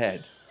in your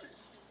head.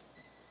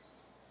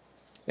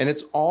 And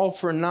it's all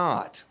for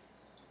naught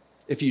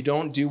if you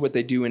don't do what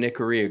they do in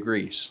Ikaria,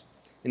 Greece.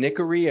 In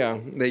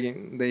Ikaria,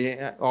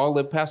 they all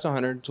live past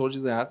 100, told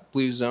you that,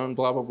 blue zone,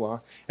 blah, blah, blah.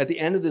 At the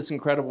end of this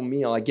incredible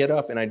meal, I get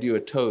up and I do a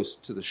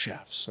toast to the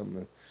chefs.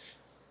 I'm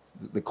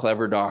the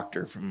clever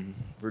doctor from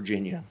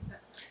Virginia.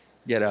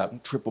 Get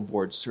up, triple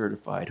board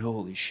certified,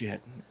 holy shit,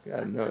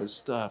 gotta know his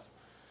stuff.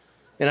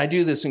 And I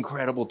do this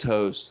incredible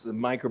toast, the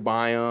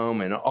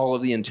microbiome and all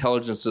of the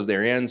intelligence of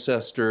their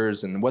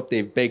ancestors and what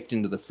they've baked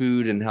into the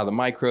food and how the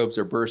microbes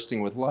are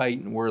bursting with light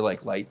and we're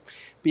like light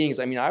beings.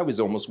 I mean, I was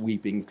almost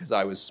weeping because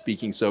I was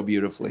speaking so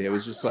beautifully. It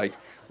was just like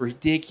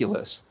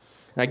ridiculous.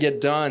 And I get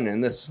done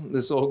and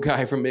this old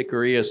guy from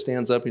Ikaria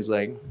stands up and he's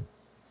like,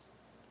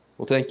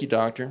 well, thank you,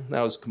 doctor.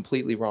 That was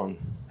completely wrong.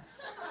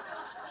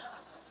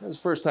 That was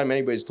the first time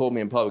anybody's told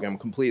me in public I'm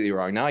completely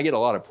wrong. Now I get a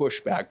lot of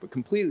pushback, but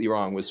completely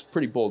wrong was a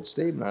pretty bold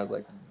statement. I was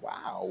like,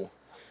 wow.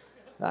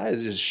 I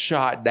was just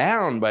shot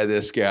down by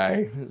this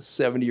guy, a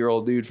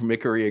 70-year-old dude from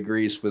Ikaria,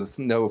 Greece with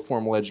no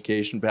formal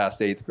education past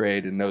 8th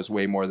grade and knows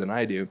way more than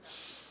I do.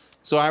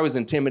 So I was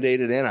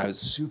intimidated and I was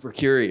super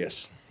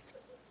curious.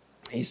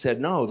 He said,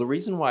 no, the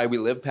reason why we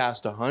live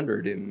past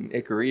 100 in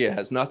Ikaria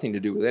has nothing to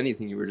do with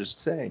anything you were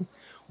just saying.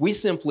 We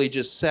simply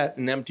just set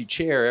an empty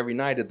chair every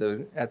night at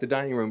the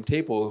dining room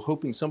table,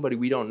 hoping somebody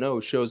we don't know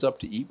shows up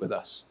to eat with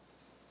us.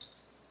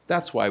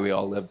 That's why we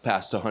all live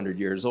past 100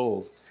 years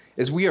old,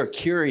 is we are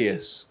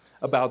curious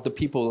about the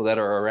people that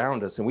are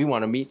around us, and we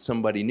want to meet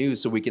somebody new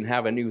so we can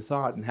have a new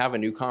thought and have a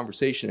new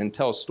conversation and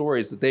tell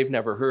stories that they've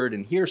never heard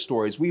and hear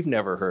stories we've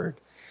never heard.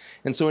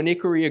 And so in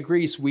Ikaria,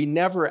 Greece, we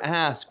never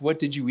ask, what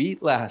did you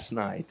eat last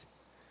night?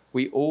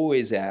 We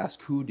always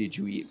ask, who did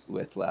you eat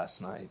with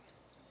last night?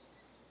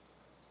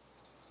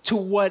 To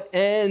what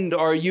end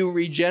are you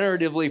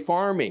regeneratively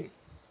farming?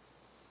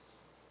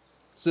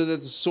 So that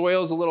the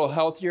soil's a little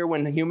healthier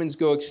when humans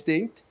go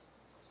extinct?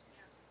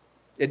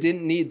 It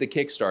didn't need the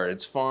kickstart.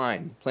 It's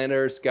fine. Planet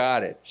Earth's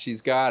got it.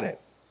 She's got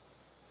it.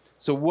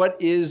 So what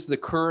is the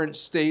current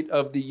state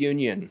of the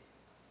union?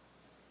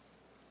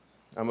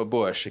 I'm a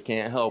Bush. I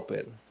can't help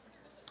it.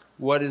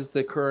 What is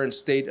the current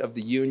state of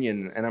the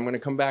union? And I'm going to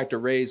come back to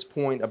Ray's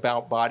point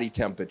about body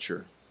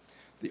temperature.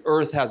 The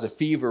Earth has a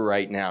fever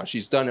right now.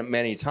 She's done it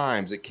many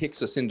times. It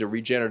kicks us into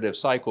regenerative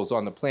cycles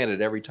on the planet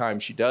every time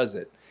she does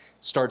it. It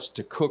starts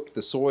to cook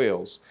the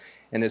soils.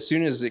 And as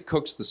soon as it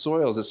cooks the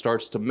soils, it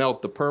starts to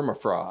melt the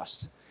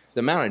permafrost. The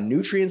amount of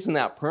nutrients in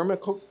that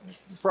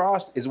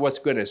permafrost is what's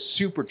going to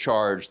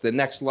supercharge the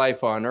next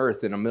life on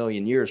Earth in 1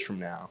 million years from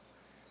now.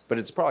 But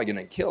it's probably going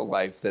to kill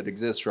life that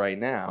exists right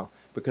now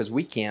because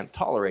we can't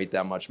tolerate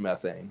that much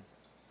methane.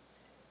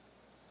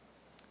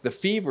 The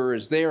fever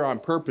is there on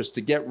purpose to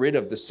get rid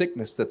of the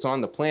sickness that's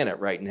on the planet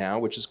right now,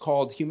 which is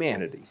called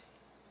humanity.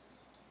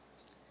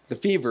 The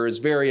fever is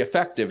very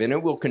effective, and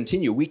it will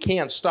continue. We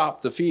can't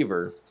stop the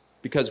fever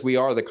because we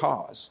are the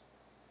cause.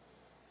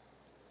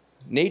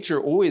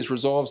 Nature always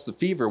resolves the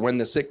fever when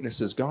the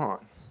sickness is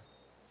gone.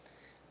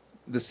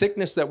 The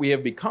sickness that we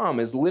have become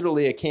is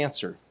literally a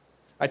cancer.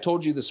 I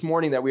told you this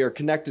morning that we are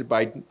connected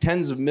by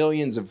tens of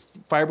millions of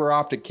fiber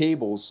optic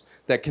cables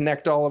that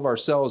connect all of our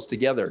cells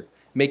together,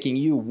 making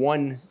you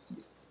one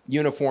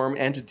uniform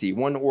entity,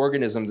 one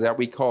organism that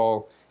we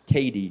call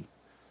Katie,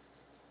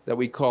 that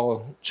we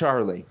call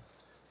Charlie.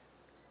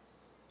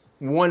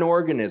 One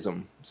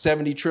organism,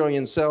 70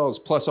 trillion cells,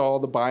 plus all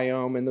the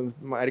biome and the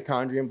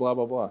mitochondria and blah,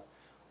 blah, blah,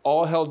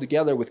 all held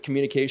together with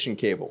communication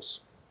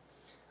cables.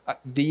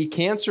 The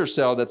cancer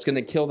cell that's going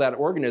to kill that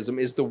organism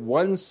is the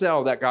one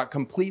cell that got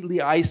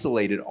completely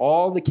isolated.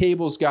 All the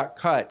cables got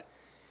cut.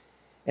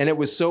 And it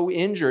was so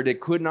injured it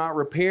could not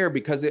repair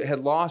because it had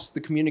lost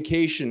the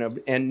communication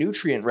and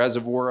nutrient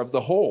reservoir of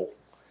the whole.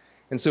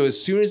 And so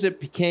as soon as it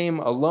became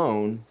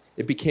alone,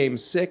 it became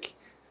sick,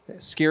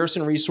 scarce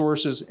in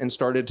resources, and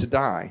started to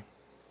die.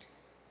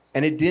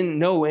 And it didn't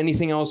know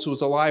anything else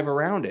was alive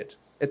around it.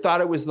 It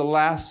thought it was the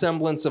last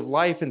semblance of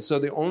life, and so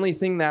the only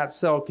thing that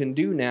cell can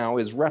do now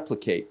is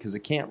replicate because it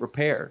can't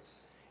repair.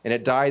 And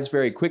it dies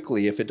very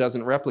quickly if it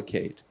doesn't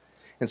replicate.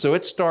 And so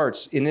it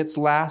starts in its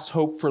last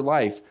hope for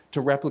life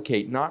to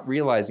replicate, not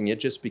realizing it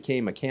just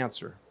became a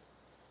cancer,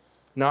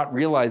 not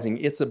realizing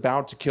it's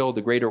about to kill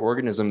the greater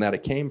organism that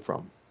it came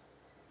from.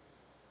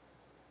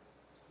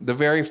 The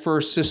very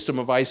first system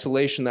of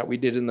isolation that we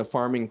did in the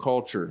farming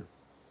culture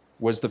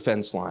was the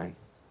fence line.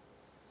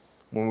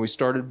 When we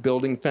started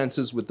building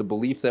fences with the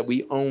belief that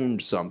we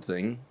owned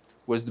something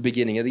was the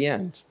beginning of the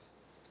end.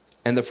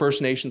 And the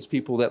First Nations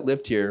people that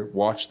lived here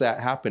watched that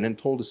happen and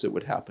told us it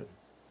would happen.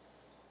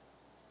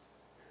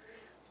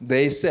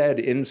 They said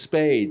in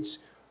spades,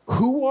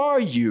 who are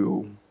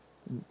you,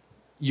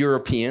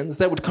 Europeans,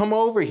 that would come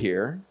over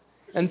here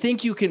and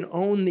think you can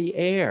own the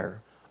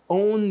air,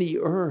 own the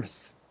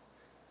earth?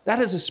 That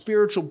is a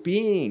spiritual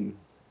being.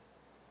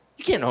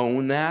 You can't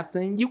own that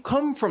thing. You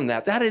come from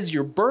that. That is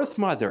your birth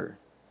mother.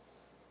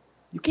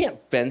 You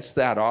can't fence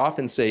that off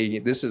and say,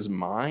 this is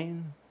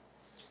mine.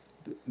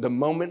 The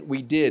moment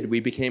we did, we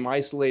became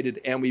isolated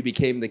and we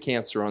became the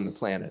cancer on the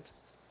planet.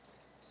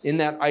 In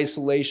that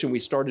isolation, we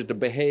started to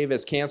behave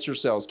as cancer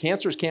cells.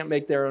 Cancers can't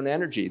make their own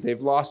energy.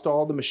 They've lost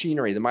all the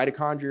machinery. The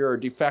mitochondria are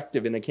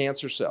defective in a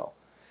cancer cell.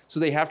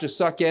 So they have to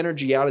suck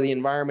energy out of the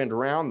environment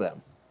around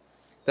them.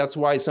 That's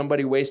why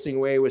somebody wasting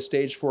away with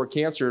stage 4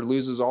 cancer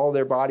loses all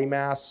their body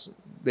mass.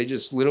 They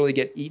just literally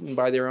get eaten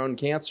by their own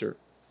cancer.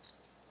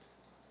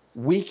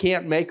 We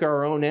can't make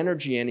our own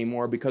energy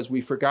anymore because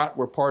we forgot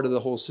we're part of the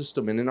whole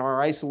system. And in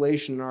our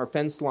isolation, in our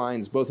fence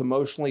lines, both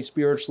emotionally,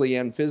 spiritually,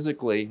 and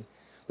physically,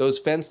 those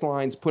fence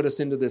lines put us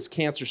into this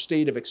cancer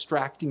state of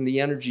extracting the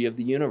energy of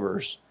the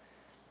universe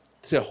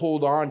to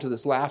hold on to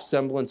this last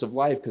semblance of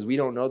life because we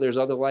don't know there's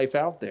other life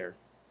out there.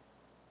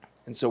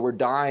 And so we're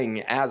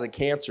dying as a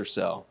cancer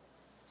cell.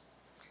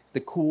 The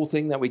cool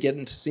thing that we get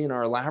to see in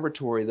our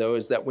laboratory, though,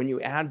 is that when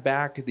you add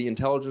back the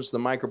intelligence of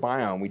the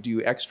microbiome, we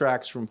do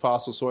extracts from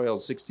fossil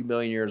soils 60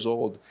 million years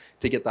old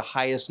to get the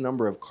highest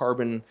number of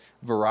carbon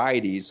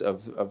varieties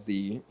of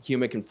the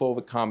humic and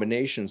fulvic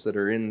combinations that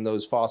are in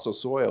those fossil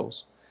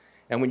soils.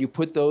 And when you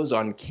put those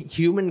on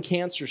human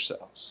cancer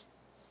cells,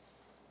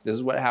 this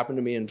is what happened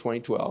to me in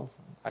 2012.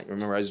 I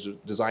remember I was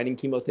designing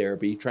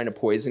chemotherapy, trying to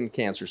poison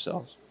cancer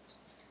cells.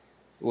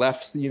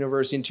 Left the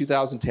university in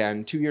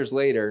 2010. 2 years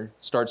later,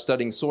 start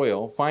studying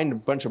soil, find a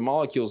bunch of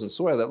molecules in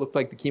soil that looked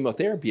like the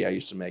chemotherapy I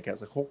used to make. I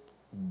was like, oh,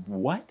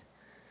 what?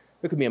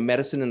 There could be a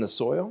medicine in the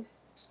soil?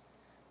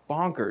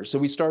 Bonkers. So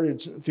we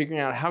started figuring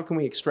out how can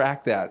we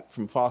extract that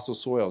from fossil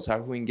soils? How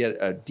can we get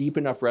a deep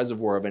enough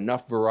reservoir of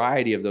enough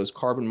variety of those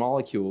carbon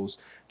molecules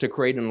to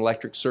create an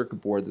electric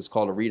circuit board that's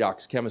called a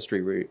redox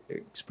chemistry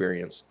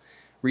experience.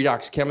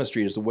 Redox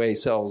chemistry is the way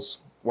cells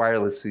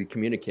wirelessly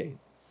communicate.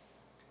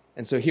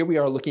 And so here we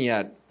are looking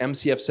at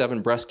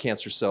MCF7 breast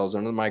cancer cells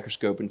under the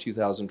microscope in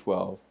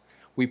 2012.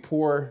 We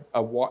pour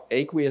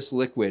aqueous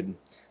liquid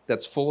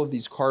that's full of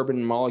these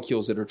carbon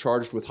molecules that are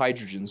charged with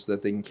hydrogen so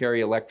that they can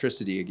carry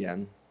electricity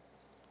again.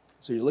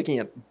 So you're looking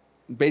at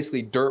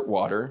basically dirt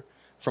water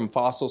from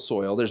fossil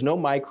soil. There's no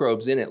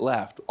microbes in it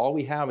left. All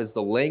we have is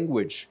the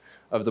language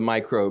of the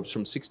microbes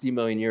from 60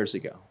 million years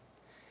ago.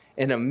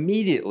 And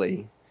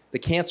immediately, the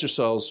cancer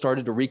cells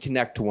started to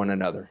reconnect to one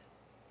another,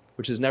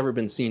 which has never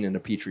been seen in a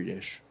petri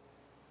dish.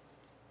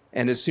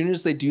 And as soon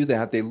as they do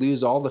that, they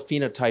lose all the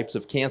phenotypes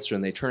of cancer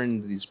and they turn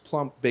into these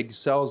plump, big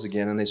cells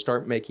again and they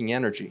start making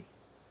energy.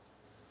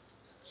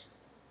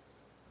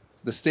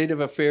 The state of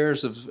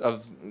affairs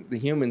of the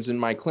humans in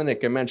my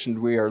clinic, I mentioned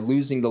we are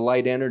losing the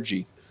light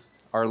energy.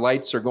 Our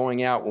lights are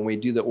going out when we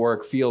do the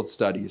auric field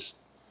studies.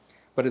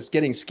 But it's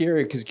getting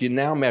scary because you can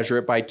now measure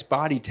it by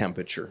body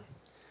temperature.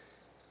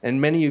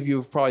 And many of you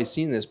have probably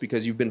seen this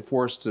because you've been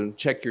forced to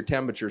check your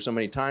temperature so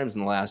many times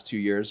in the last 2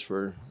 years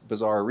for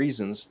bizarre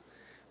reasons.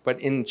 But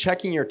in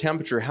checking your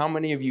temperature, how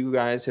many of you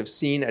guys have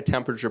seen a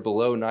temperature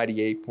below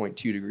 98.2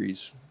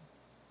 degrees?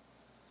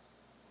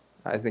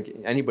 I think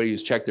anybody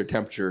who's checked their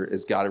temperature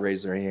has got to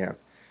raise their hand.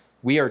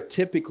 We are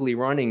typically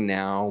running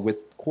now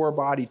with core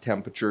body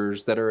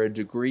temperatures that are a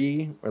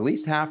degree, or at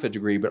least half a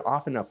degree, but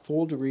often a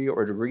full degree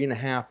or a degree and a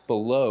half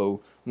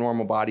below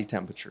normal body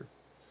temperature.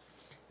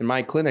 In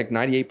my clinic,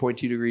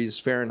 98.2 degrees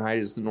Fahrenheit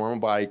is the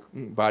normal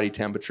body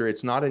temperature.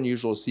 It's not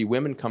unusual to see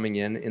women coming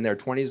in their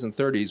 20s and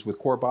 30s with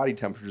core body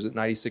temperatures at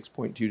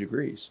 96.2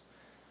 degrees.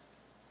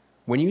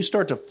 When you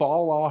start to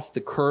fall off the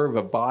curve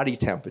of body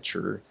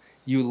temperature,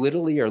 you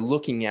literally are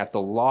looking at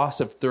the loss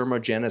of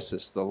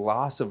thermogenesis, the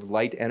loss of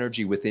light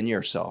energy within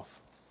yourself.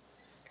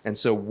 And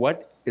so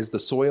what is the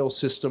soil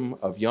system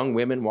of young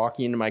women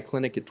walking into my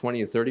clinic at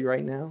 20 or 30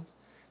 right now?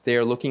 They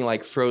are looking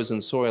like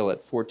frozen soil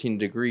at 14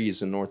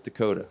 degrees in North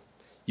Dakota.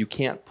 You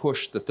can't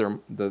push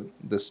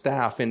the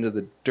staff into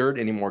the dirt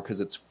anymore because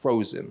it's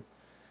frozen.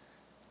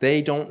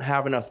 They don't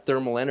have enough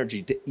thermal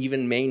energy to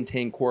even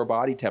maintain core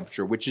body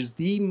temperature, which is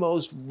the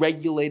most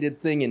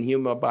regulated thing in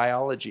human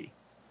biology.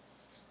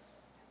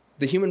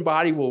 The human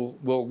body will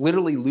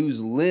literally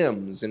lose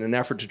limbs in an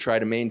effort to try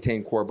to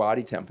maintain core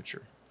body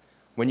temperature.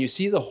 When you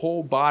see the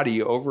whole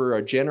body over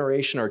a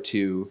generation or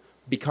two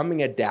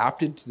becoming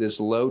adapted to this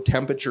low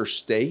temperature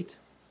state,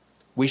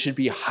 we should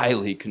be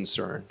highly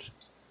concerned.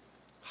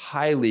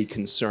 Highly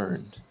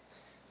concerned.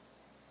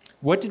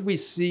 What did we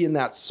see in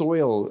that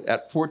soil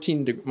at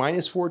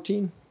minus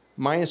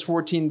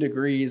 14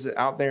 degrees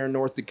out there in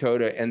North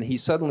Dakota, and he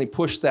suddenly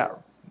pushed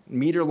that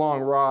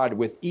meter-long rod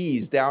with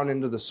ease down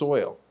into the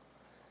soil?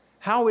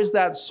 How is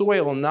that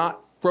soil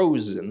not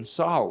frozen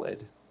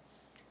solid?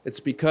 It's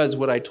because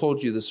what I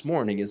told you this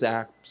morning is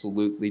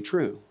absolutely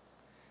true,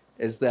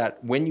 is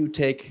that when you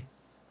take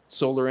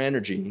solar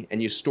energy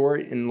and you store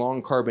it in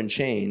long carbon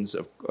chains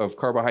of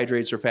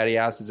carbohydrates or fatty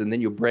acids, and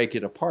then you break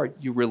it apart,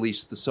 you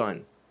release the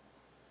sun.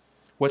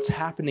 What's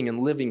happening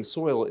in living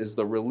soil is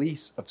the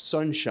release of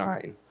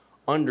sunshine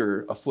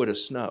under a foot of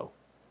snow.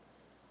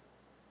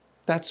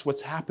 That's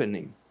what's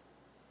happening.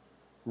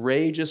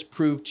 Ray just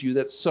proved to you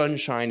that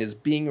sunshine is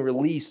being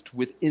released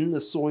within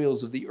the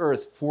soils of the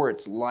earth for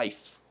its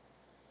life.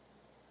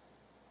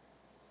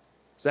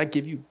 Does that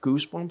give you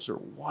goosebumps or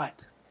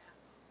what?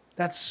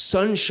 That's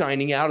sun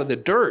shining out of the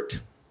dirt.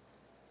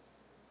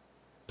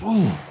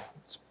 Ooh,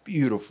 it's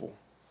beautiful.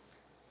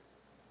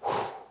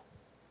 Whew.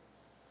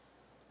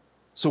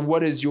 So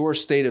what is your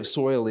state of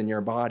soil in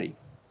your body?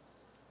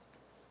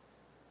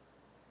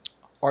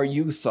 Are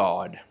you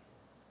thawed?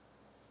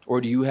 Or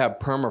do you have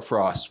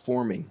permafrost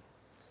forming?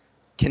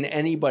 Can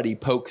anybody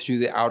poke through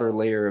the outer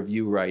layer of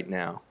you right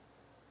now?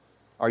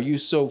 Are you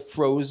so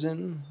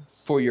frozen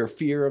for your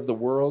fear of the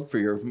world, for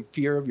your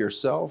fear of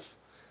yourself,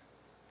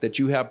 that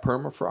you have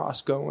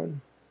permafrost going?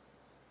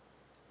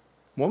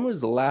 When was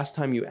the last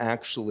time you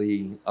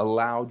actually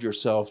allowed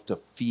yourself to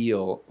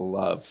feel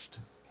loved?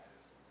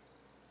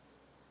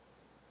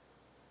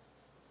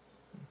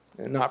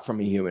 And not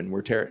from a human.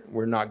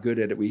 We're not good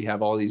at it. We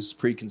have all these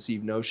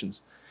preconceived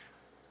notions.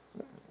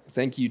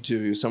 Thank you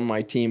to some of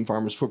my team,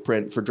 Farmers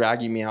Footprint, for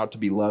dragging me out to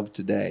be loved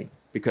today.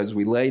 Because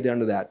we laid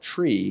under that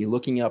tree,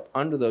 looking up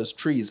under those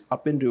trees,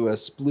 up into a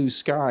blue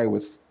sky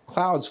with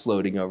clouds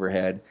floating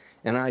overhead,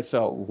 and I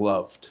felt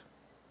loved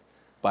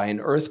by an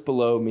earth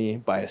below me,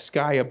 by a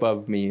sky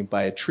above me,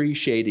 by a tree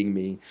shading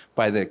me,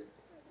 by the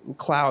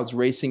clouds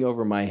racing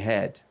over my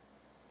head.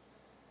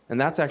 And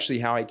that's actually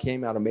how I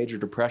came out of major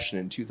depression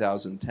in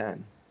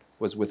 2010,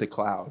 was with a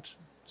cloud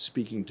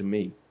speaking to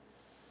me.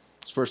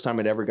 It's the first time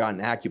I'd ever gotten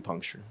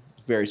acupuncture.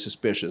 Very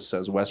suspicious. I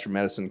was a Western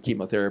medicine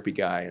chemotherapy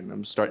guy, and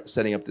I'm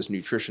setting up this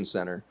nutrition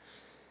center.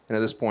 And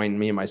at this point,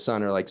 me and my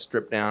son are like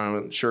stripped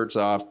down, shirts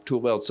off, tool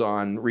belts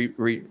on,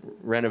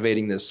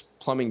 renovating this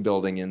plumbing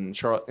building in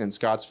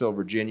Scottsville,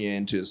 Virginia,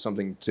 into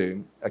something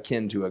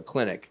akin to a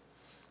clinic.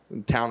 A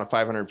town of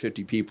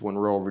 550 people in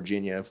rural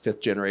Virginia,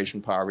 fifth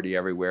generation poverty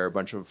everywhere, a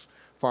bunch of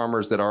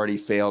farmers that already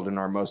failed and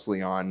are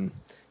mostly on,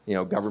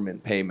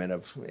 government payment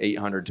of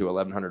 $800 to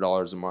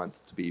 $1,100 a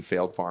month to be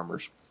failed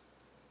farmers.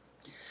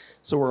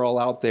 So we're all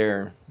out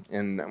there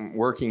and I'm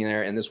working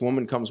there, and this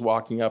woman comes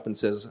walking up and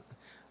says,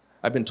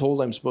 "I've been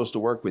told I'm supposed to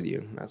work with you."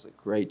 And I was like,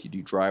 "Great, you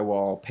do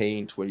drywall,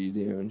 paint, what do you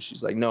do?" And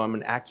she's like, "No, I'm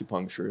an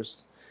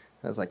acupuncturist."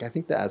 And I was like, "I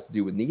think that has to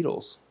do with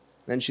needles."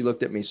 Then she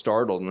looked at me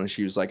startled, and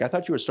she was like, "I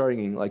thought you were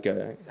starting like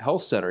a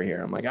health center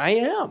here." I'm like, "I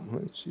am."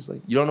 And she's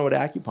like, "You don't know what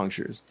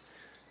acupuncture is?"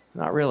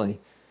 "Not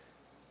really."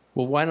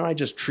 "Well, why don't I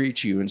just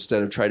treat you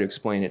instead of try to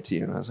explain it to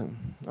you?" And I was like,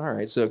 all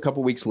right. So a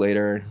couple weeks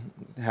later,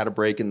 I had a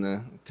break in the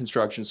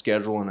construction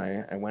schedule, and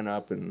I went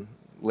up and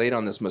laid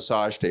on this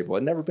massage table.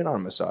 I'd never been on a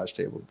massage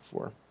table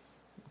before.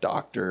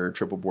 Doctor,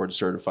 triple board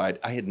certified.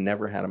 I had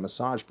never had a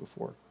massage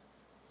before.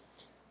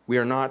 We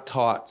are not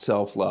taught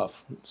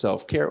self-love,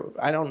 self-care.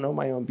 I don't know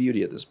my own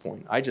beauty at this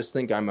point. I just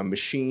think I'm a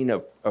machine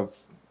of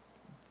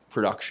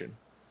production.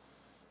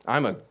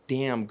 I'm a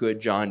damn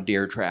good John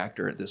Deere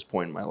tractor at this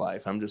point in my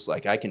life. I'm just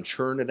like, I can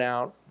churn it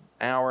out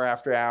hour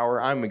after hour.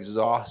 I'm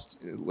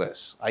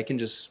exhaustless.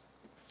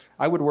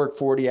 I would work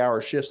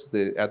 40-hour shifts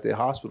at the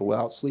hospital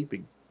without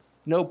sleeping.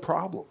 No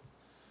problem.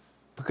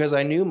 Because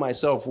I knew my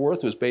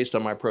self-worth was based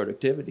on my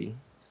productivity.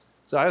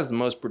 So I was the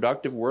most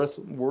productive,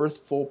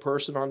 worthful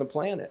person on the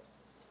planet.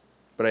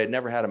 But I had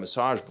never had a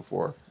massage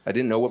before. I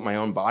didn't know what my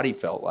own body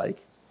felt like.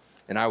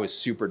 And I was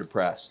super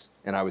depressed.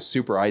 And I was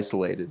super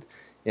isolated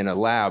in a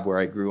lab where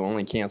I grew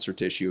only cancer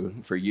tissue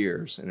for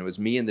years. And it was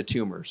me and the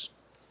tumors.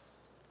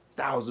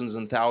 Thousands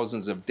and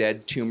thousands of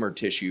dead tumor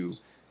tissue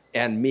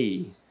and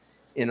me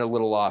in a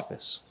little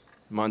office,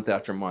 month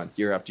after month,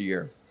 year after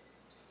year.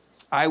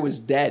 I was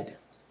dead.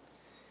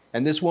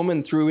 And this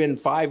woman threw in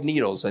 5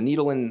 needles, a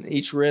needle in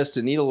each wrist,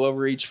 a needle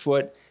over each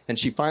foot, and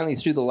she finally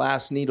threw the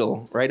last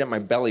needle right at my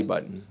belly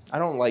button. I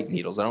don't like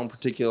needles. I don't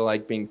particularly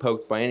like being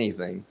poked by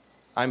anything.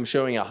 I'm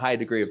showing a high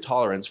degree of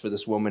tolerance for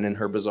this woman and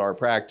her bizarre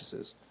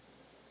practices.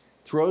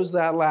 Throws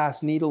that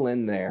last needle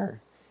in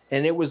there,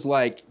 and it was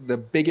like the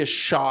biggest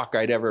shock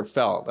I'd ever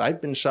felt.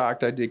 I'd been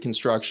shocked. I did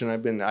construction.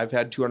 I've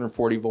had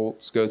 240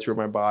 volts go through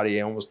my body.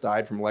 I almost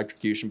died from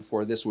electrocution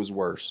before. This was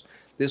worse.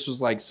 This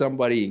was like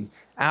somebody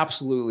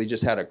absolutely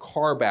just had a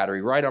car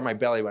battery right on my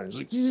belly button. It was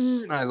like,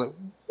 and I was like,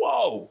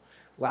 whoa.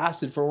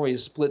 Lasted for only a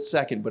split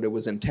second, but it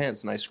was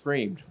intense, and I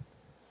screamed.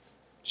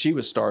 She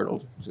was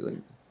startled.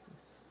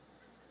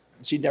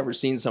 She'd never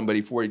seen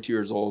somebody 42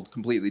 years old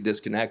completely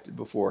disconnected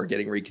before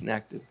getting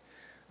reconnected.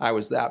 I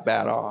was that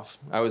bad off.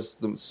 I was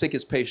the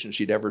sickest patient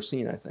she'd ever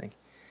seen, I think.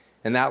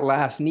 And that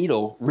last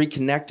needle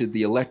reconnected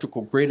the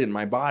electrical grid in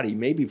my body,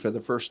 maybe for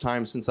the first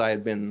time since I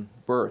had been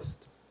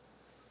birthed.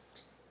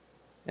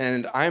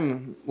 And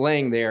I'm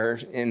laying there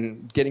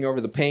and getting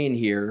over the pain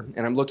here,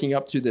 and I'm looking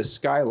up through this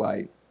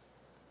skylight.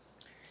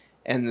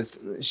 And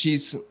she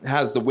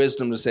has the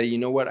wisdom to say, you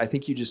know what, I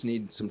think you just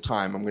need some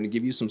time. I'm going to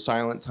give you some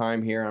silent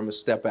time here. I'm going to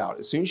step out.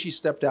 As soon as she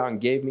stepped out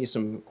and gave me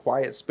some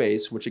quiet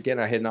space, which again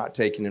I had not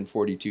taken in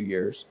 42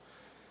 years,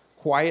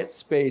 quiet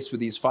space with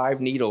these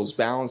 5 needles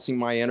balancing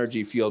my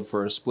energy field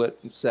for a split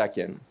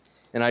second,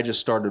 and I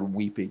just started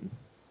weeping.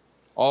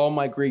 All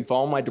my grief,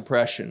 all my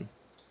depression.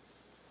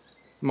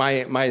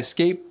 My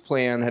escape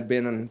plan had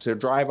been to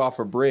drive off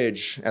a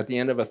bridge at the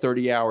end of a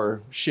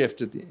 30-hour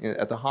shift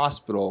at the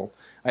hospital.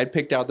 I had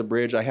picked out the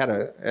bridge. I had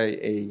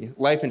a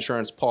life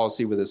insurance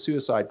policy with a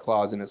suicide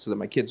clause in it so that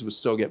my kids would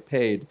still get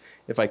paid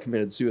if I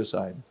committed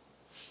suicide.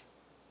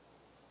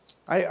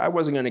 I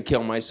wasn't going to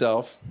kill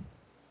myself.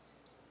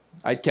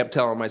 I kept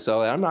telling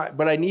myself, I'm not,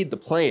 but I need the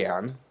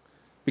plan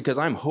because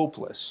I'm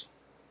hopeless.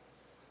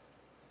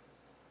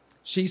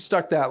 She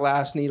stuck that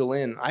last needle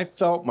in. I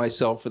felt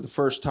myself for the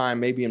first time,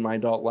 maybe in my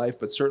adult life,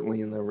 but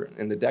certainly in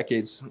the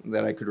decades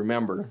that I could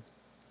remember.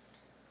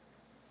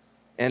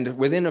 And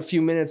within a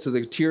few minutes of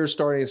the tears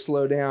starting to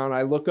slow down,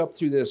 I look up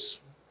through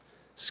this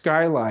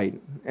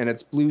skylight, and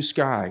it's blue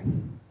sky.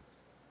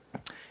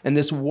 And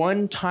this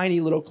one tiny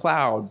little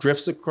cloud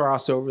drifts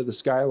across over the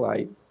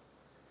skylight.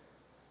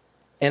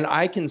 And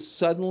I can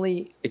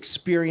suddenly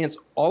experience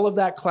all of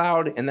that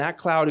cloud, and that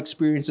cloud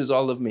experiences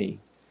all of me.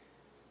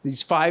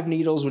 These 5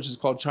 needles, which is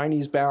called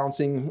Chinese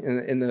balancing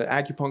in the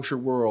acupuncture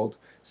world,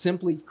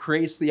 simply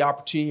creates the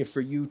opportunity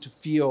for you to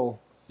feel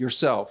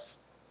yourself.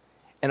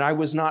 And I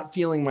was not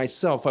feeling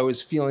myself. I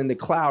was feeling the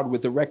cloud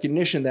with the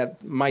recognition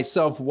that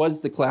myself was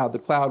the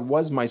cloud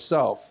was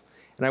myself.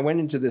 And I went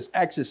into this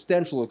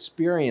existential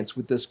experience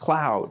with this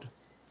cloud,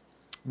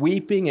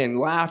 weeping and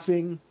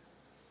laughing.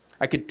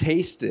 I could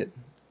taste it. It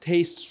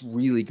tastes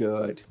really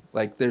good.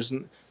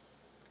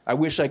 I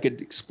wish I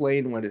could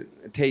explain what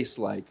it tastes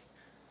like.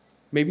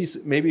 Maybe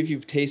if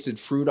you've tasted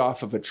fruit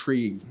off of a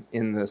tree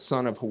in the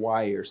sun of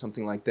Hawaii or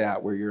something like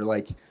that, where you're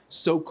like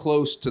so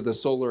close to the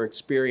solar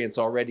experience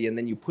already, and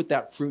then you put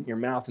that fruit in your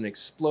mouth and it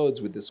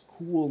explodes with this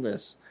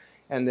coolness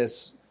and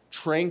this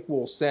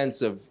tranquil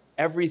sense of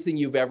everything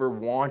you've ever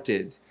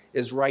wanted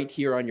is right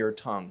here on your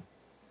tongue.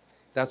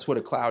 That's what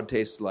a cloud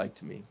tasted like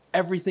to me.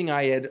 Everything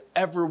I had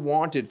ever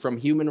wanted from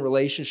human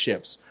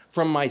relationships,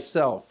 from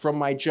myself, from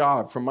my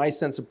job, from my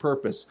sense of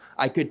purpose,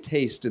 I could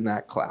taste in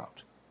that cloud.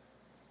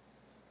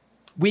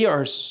 We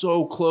are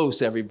so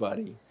close,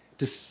 everybody,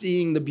 to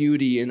seeing the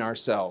beauty in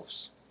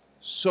ourselves.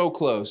 So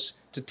close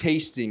to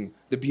tasting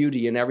the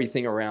beauty in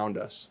everything around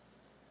us.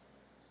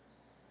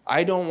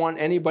 I don't want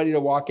anybody to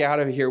walk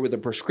out of here with a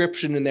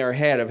prescription in their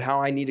head of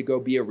how I need to go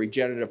be a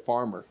regenerative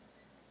farmer.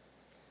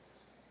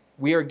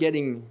 We are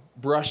getting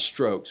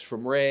brushstrokes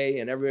from Ray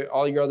and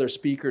all your other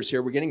speakers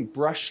here. We're getting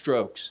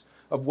brushstrokes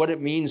of what it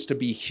means to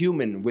be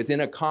human within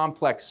a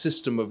complex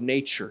system of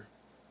nature.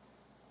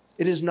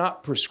 It is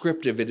not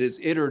prescriptive, it is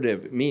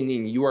iterative,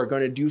 meaning you are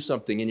going to do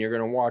something and you're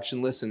going to watch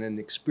and listen and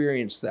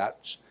experience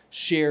that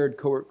shared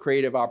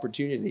creative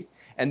opportunity.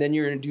 And then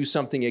you're going to do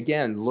something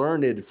again,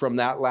 learned from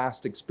that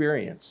last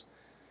experience.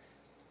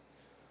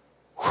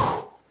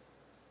 Whew.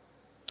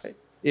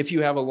 If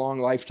you have a long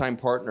lifetime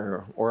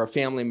partner or a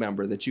family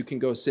member that you can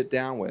go sit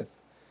down with,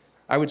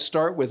 I would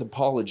start with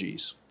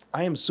apologies.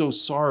 I am so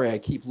sorry I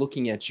keep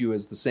looking at you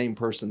as the same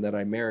person that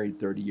I married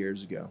 30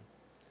 years ago.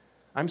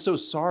 I'm so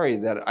sorry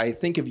that I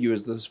think of you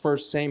as the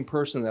same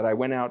person that I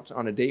went out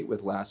on a date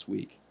with last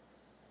week.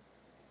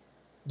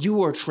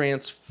 You are a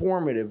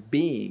transformative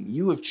being.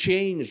 You have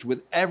changed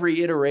with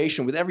every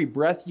iteration. With every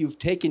breath you've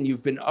taken,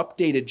 you've been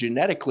updated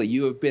genetically.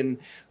 You have been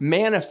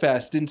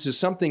manifest into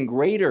something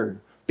greater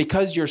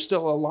because you're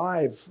still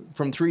alive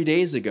from 3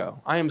 days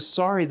ago. I am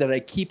sorry that I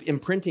keep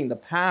imprinting the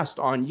past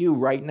on you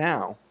right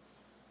now.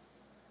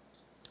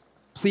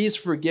 Please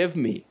forgive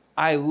me.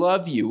 I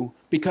love you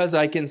because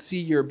I can see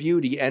your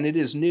beauty and it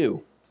is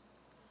new.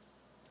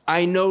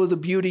 I know the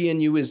beauty in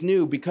you is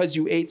new because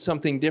you ate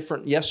something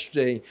different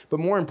yesterday, but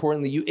more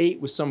importantly, you ate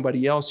with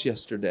somebody else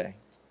yesterday.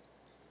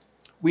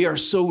 We are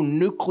so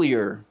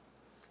nuclear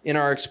in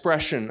our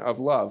expression of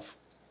love,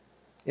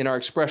 in our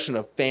expression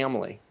of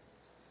family.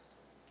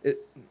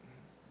 It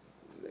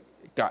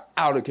got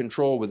out of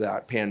control with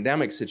that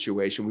pandemic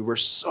situation. We were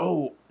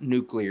so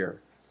nuclear.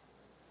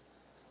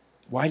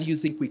 Why do you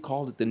think we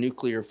called it the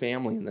nuclear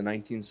family in the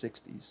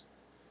 1960s?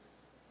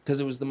 Because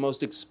it was the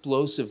most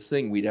explosive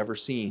thing we'd ever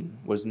seen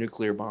was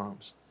nuclear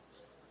bombs.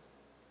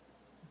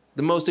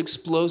 The most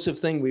explosive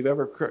thing we've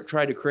ever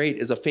tried to create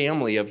is a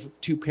family of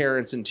 2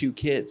 parents and 2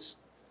 kids.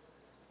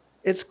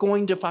 It's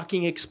going to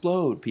fucking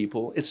explode,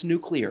 people. It's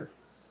nuclear.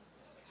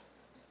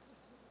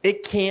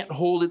 It can't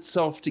hold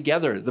itself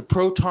together. The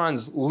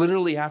protons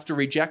literally have to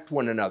reject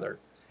one another.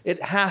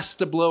 It has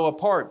to blow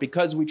apart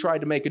because we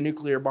tried to make a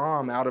nuclear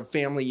bomb out of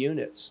family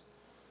units.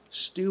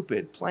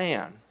 Stupid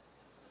plan.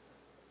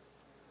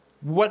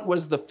 What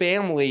was the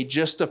family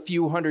just a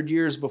few hundred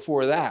years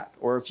before that,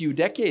 or a few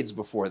decades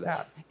before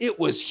that? It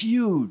was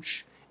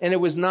huge. And it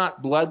was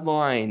not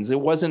bloodlines. It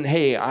wasn't,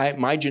 hey,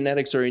 my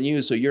genetics are in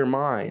you, so you're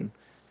mine.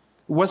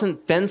 It wasn't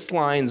fence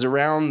lines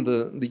around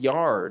the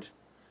yard.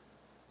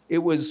 It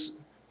was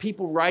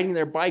people riding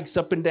their bikes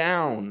up and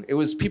down. It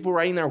was people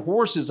riding their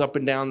horses up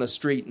and down the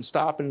street and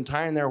stopping and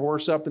tying their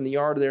horse up in the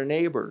yard of their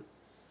neighbor,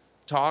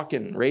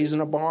 talking,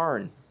 raising a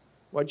barn.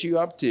 What you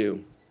up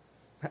to?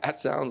 That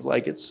sounds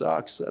like it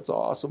sucks. That's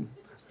awesome.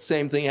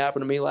 Same thing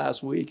happened to me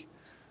last week.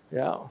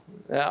 Yeah,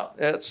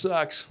 it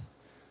sucks.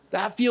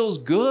 That feels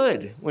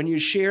good when you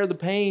share the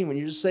pain, when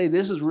you just say,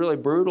 this is really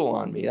brutal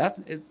on me.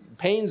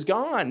 Pain's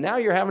gone. Now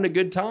you're having a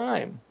good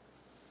time.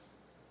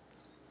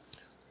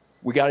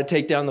 We got to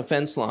take down the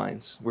fence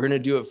lines. We're going to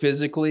do it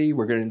physically.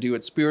 We're going to do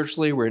it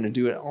spiritually. We're going to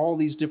do it all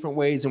these different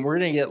ways. And we're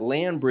going to get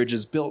land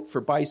bridges built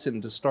for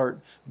bison to start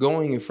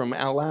going from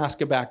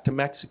Alaska back to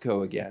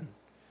Mexico again.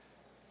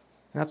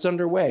 That's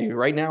underway.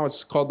 Right now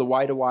it's called the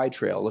Y-to-Y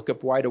Trail. Look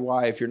up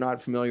Y-to-Y if you're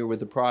not familiar with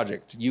the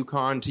project.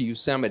 Yukon to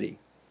Yosemite.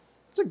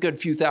 It's a good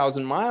few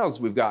thousand miles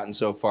we've gotten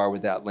so far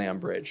with that land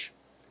bridge.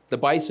 The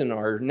bison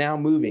are now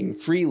moving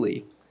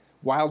freely.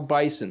 Wild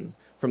bison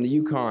from the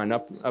Yukon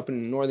up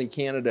in northern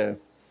Canada,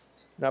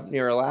 up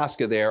near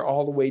Alaska there,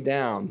 all the way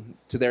down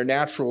to their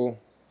natural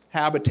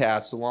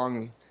habitats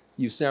along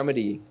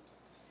Yosemite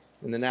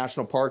and the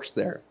national parks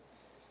there.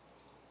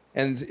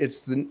 And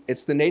it's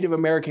the Native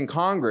American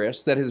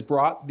Congress that has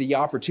brought the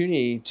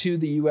opportunity to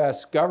the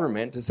U.S.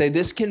 government to say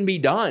this can be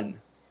done.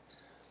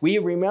 We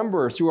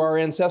remember through our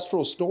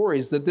ancestral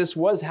stories that this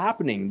was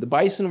happening. The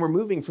bison were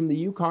moving from the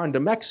Yukon to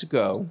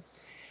Mexico.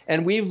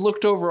 And we've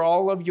looked over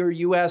all of your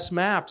U.S.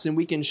 maps, and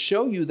we can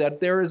show you that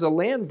there is a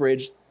land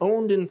bridge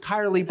owned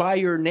entirely by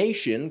your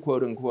nation,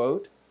 quote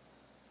unquote,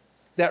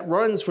 that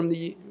runs from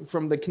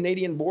the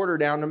Canadian border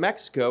down to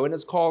Mexico, and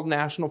it's called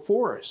National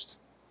Forest.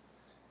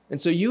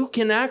 And so you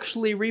can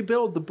actually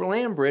rebuild the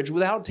land bridge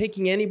without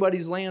taking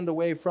anybody's land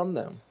away from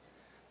them.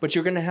 But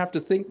you're going to have to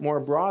think more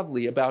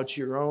broadly about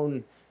your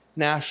own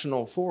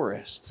national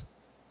forest.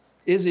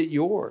 Is it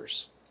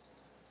yours?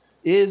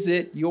 Is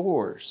it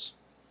yours?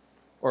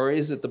 Or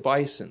is it the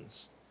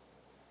bison's?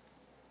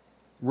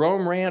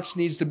 Rome Ranch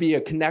needs to be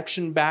a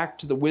connection back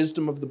to the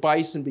wisdom of the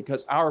bison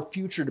because our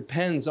future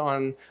depends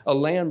on a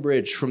land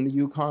bridge from the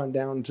Yukon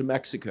down to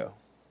Mexico.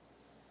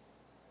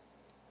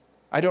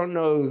 I don't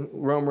know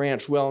Rome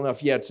Ranch well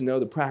enough yet to know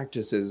the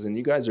practices, and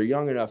you guys are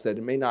young enough that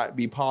it may not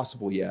be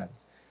possible yet.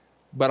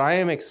 But I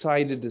am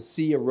excited to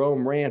see a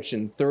Rome Ranch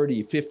in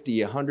 30,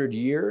 50, 100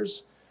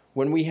 years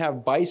when we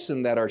have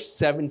bison that are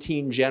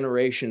 17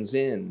 generations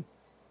in,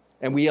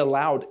 and we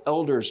allowed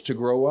elders to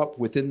grow up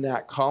within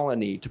that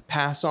colony to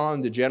pass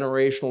on the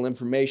generational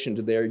information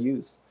to their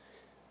youth.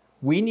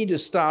 We need to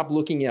stop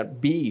looking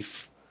at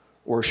beef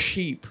or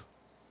sheep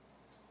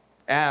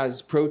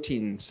as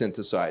protein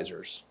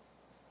synthesizers.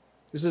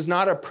 This is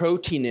not a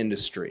protein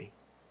industry.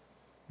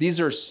 These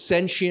are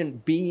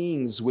sentient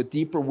beings with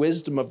deeper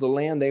wisdom of the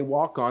land they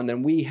walk on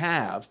than we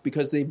have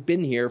because they've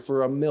been here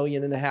for 1.5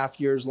 million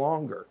years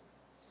longer.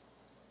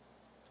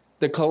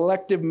 The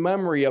collective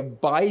memory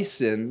of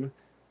bison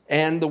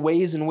and the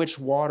ways in which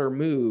water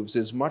moves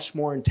is much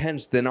more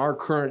intense than our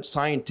current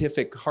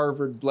scientific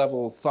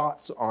Harvard-level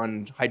thoughts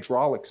on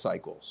hydraulic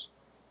cycles.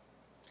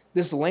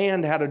 This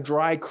land had a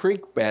dry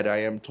creek bed, I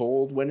am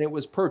told, when it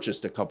was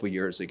purchased a couple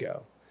years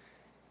ago.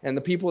 And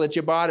the people that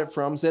you bought it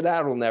from said,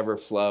 that'll never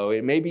flow.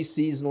 It may be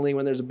seasonally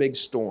when there's a big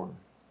storm.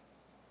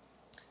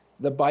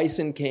 The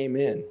bison came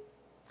in,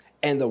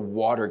 and the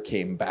water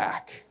came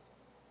back.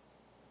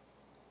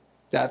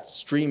 That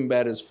stream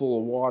bed is full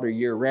of water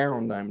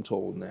year-round, I'm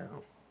told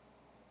now.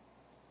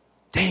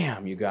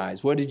 Damn, you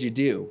guys, what did you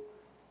do?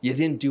 You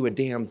didn't do a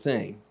damn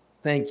thing.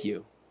 Thank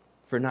you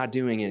for not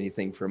doing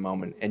anything for a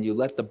moment. And you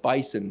let the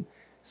bison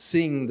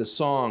sing the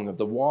song of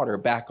the water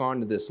back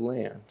onto this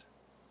land.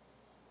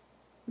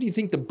 What do you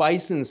think the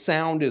bison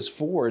sound is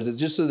for? Is it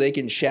just so they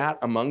can chat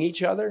among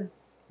each other?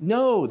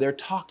 No, they're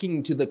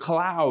talking to the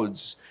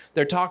clouds.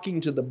 They're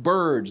talking to the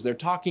birds. They're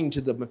talking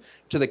to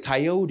the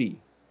coyote.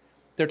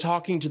 They're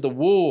talking to the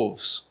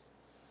wolves.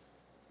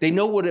 They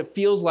know what it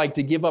feels like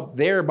to give up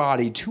their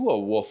body to a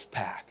wolf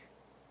pack.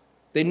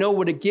 They know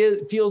what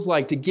it feels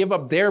like to give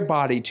up their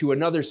body to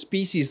another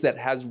species that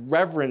has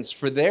reverence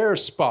for their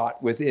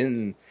spot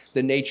within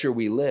the nature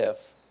we live.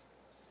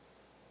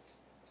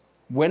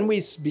 When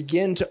we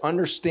begin to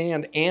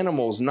understand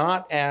animals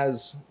not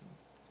as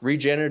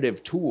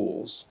regenerative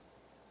tools,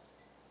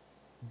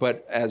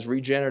 but as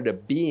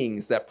regenerative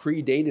beings that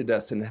predated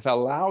us and have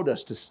allowed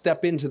us to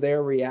step into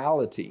their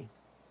reality,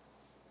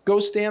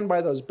 go stand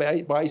by those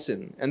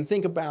bison and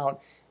think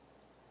about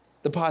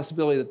the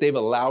possibility that they've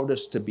allowed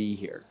us to be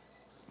here.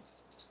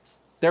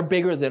 They're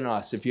bigger than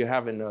us, if you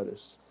haven't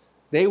noticed.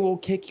 They will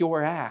kick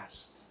your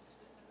ass.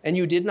 And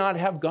you did not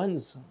have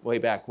guns way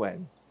back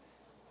when.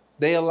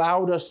 They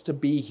allowed us to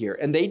be here.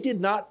 And they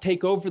did not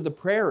take over the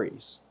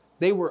prairies.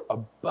 They were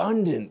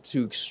abundant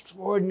to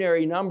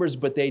extraordinary numbers,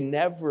 but they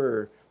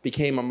never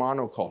became a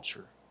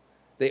monoculture.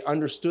 They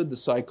understood the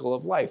cycle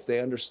of life. They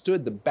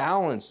understood the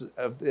balance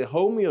of the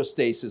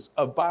homeostasis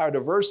of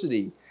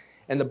biodiversity.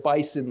 And the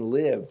bison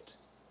lived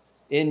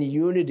in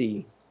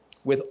unity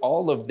with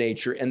all of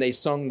nature, and they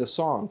sung the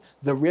song.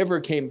 The river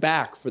came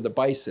back for the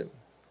bison.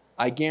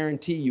 I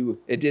guarantee you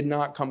it did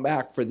not come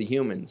back for the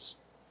humans.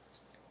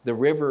 The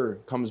river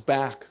comes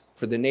back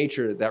for the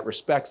nature that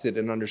respects it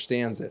and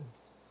understands it.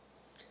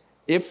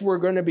 If we're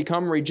going to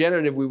become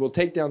regenerative, we will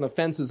take down the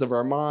fences of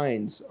our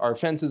minds, our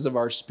fences of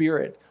our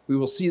spirit. We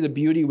will see the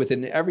beauty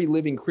within every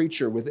living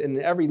creature, within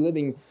every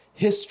living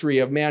history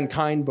of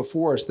mankind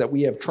before us that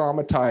we have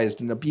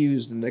traumatized and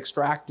abused and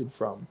extracted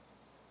from.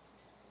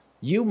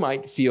 You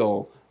might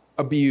feel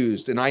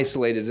abused and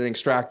isolated and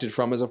extracted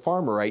from as a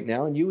farmer right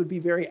now, and you would be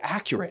very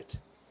accurate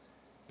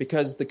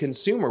because the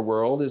consumer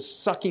world is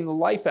sucking the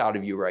life out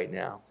of you right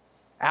now,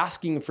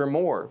 asking for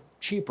more,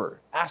 cheaper,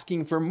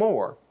 asking for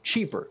more,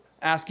 cheaper,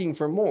 asking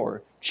for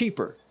more,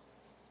 cheaper.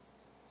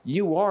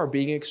 You are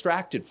being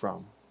extracted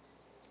from,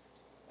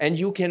 and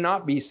you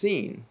cannot be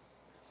seen,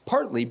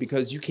 partly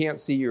because you can't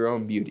see your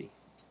own beauty.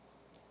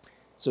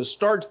 So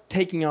start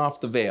taking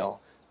off the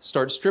veil.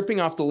 Start stripping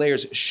off the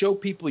layers. Show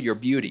people your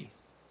beauty.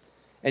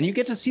 And you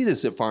get to see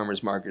this at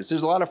farmers markets.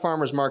 There's a lot of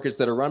farmers markets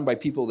that are run by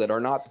people that are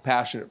not the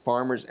passionate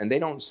farmers, and they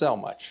don't sell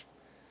much.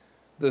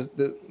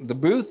 The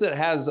booth that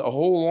has a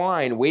whole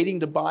line waiting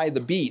to buy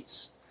the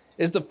beets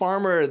is the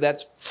farmer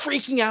that's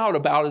freaking out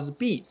about his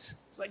beets.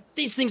 It's like,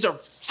 these things are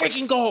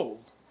freaking gold.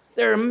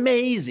 They're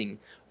amazing.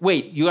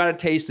 Wait, you got to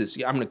taste this.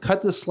 I'm going to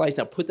cut this slice.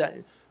 Now put that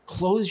in.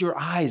 Close your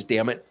eyes,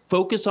 damn it.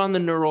 Focus on the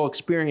neural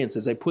experience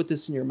as I put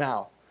this in your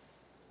mouth.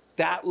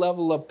 That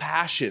level of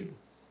passion,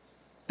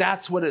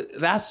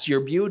 that's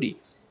your beauty.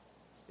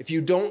 If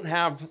you don't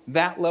have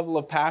that level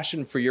of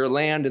passion for your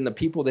land and the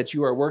people that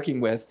you are working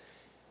with,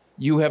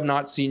 you have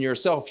not seen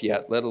yourself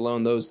yet, let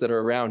alone those that are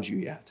around you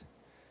yet.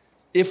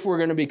 If we're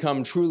going to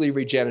become truly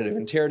regenerative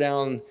and tear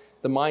down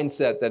the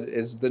mindset that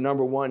is the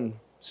number one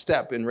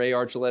step in Ray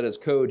Archuleta's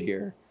code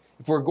here,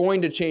 if we're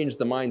going to change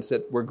the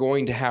mindset, we're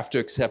going to have to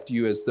accept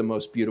you as the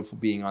most beautiful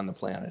being on the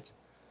planet,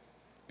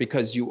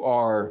 because you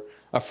are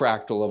a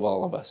fractal of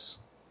all of us.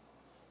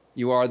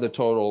 You are the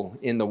total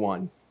in the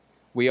one.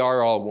 We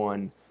are all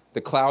one.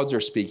 The clouds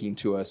are speaking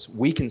to us.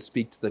 We can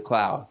speak to the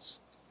clouds.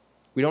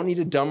 We don't need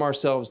to dumb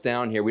ourselves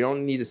down here. We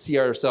don't need to see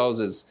ourselves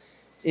as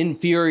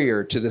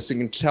inferior to this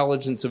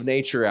intelligence of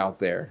nature out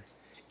there.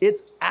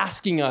 It's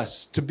asking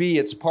us to be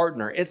its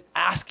partner. It's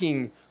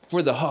asking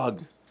for the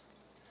hug.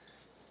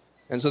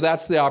 And so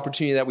that's the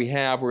opportunity that we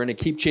have. We're going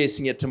to keep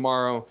chasing it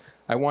tomorrow.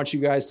 I want you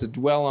guys to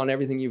dwell on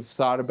everything you've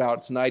thought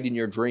about tonight in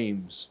your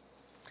dreams.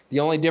 The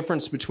only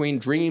difference between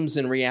dreams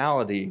and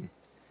reality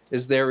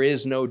is there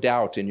is no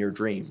doubt in your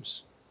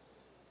dreams.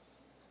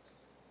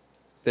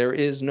 There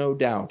is no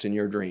doubt in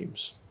your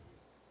dreams.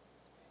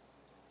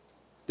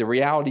 The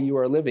reality you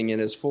are living in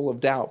is full of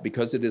doubt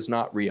because it is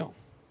not real.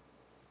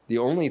 The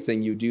only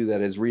thing you do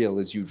that is real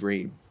is you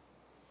dream.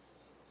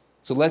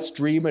 So let's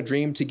dream a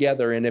dream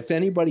together. And if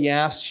anybody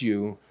asks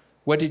you,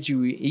 what did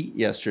you eat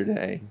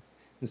yesterday?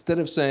 Instead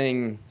of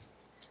saying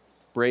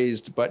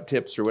braised butt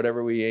tips or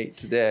whatever we ate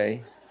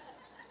today,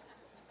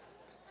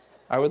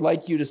 I would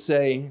like you to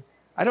say,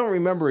 I don't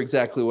remember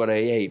exactly what I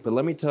ate, but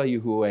let me tell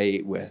you who I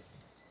ate with.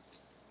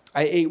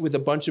 I ate with a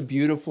bunch of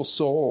beautiful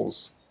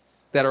souls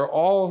that are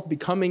all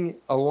becoming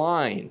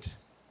aligned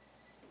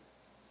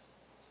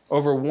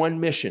over one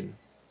mission,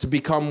 to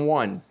become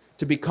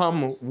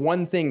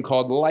one thing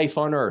called life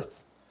on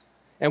earth.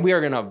 And we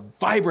are going to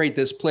vibrate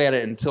this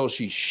planet until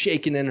she's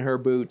shaking in her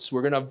boots.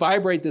 We're going to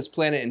vibrate this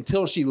planet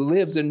until she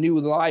lives a new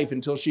life,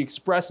 until she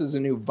expresses a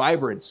new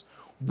vibrance.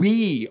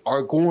 We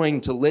are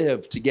going to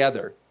live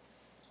together.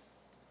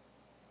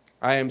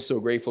 I am so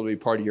grateful to be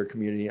part of your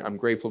community. I'm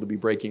grateful to be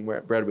breaking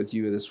bread with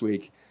you this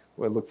week.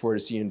 I look forward to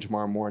seeing you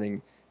tomorrow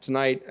morning.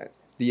 Tonight,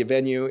 the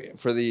venue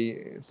for the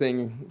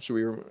thing,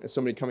 is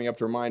somebody coming up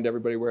to remind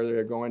everybody where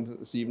they're going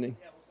this evening?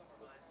 Yeah, we'll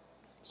cover mine.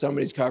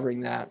 Somebody's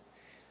covering that.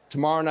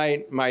 Tomorrow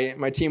night,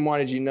 my team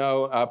wanted you to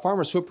know,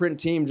 Farmers Footprint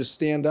team, just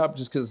stand up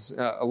just because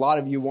a lot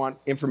of you want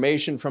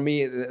information from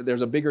me.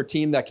 There's a bigger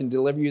team that can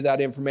deliver you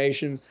that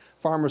information.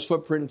 Farmers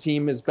Footprint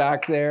team is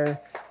back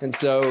there. And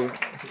so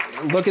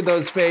look at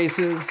those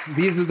faces.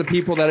 These are the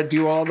people that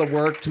do all the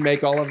work to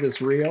make all of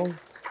this real.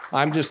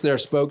 I'm just their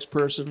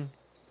spokesperson.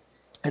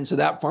 And so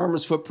that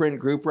Farmers Footprint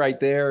group right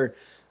there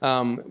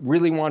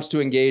really wants to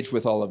engage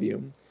with all of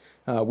you.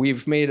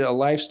 We've made a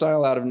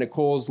lifestyle out of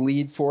Nicole's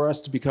lead for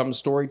us to become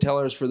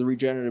storytellers for the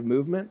regenerative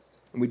movement.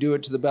 And we do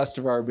it to the best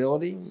of our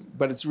ability,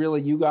 but it's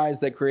really you guys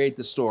that create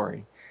the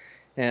story.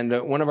 And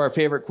one of our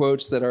favorite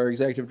quotes that our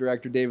executive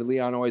director, David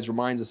Leon, always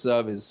reminds us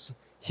of is,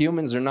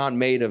 humans are not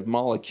made of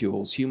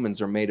molecules,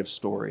 humans are made of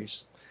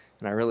stories.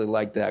 And I really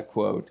like that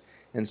quote.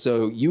 And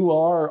so you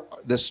are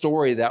the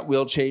story that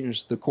will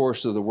change the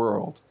course of the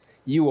world.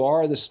 You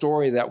are the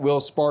story that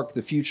will spark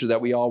the future that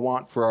we all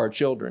want for our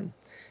children.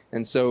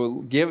 And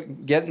so get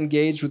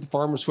engaged with the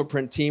Farmers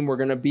Footprint team. We're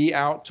going to be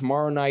out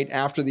tomorrow night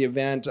after the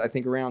event, I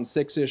think around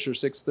 6-ish or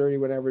 6:30,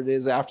 whatever it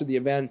is. After the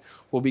event,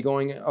 we'll be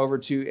going over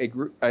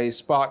to a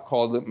spot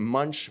called the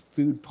Munch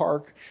Food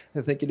Park.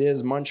 I think it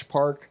is Munch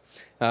Park.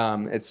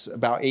 It's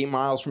about 8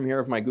 miles from here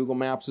if my Google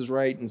Maps is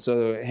right. And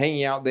so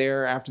hanging out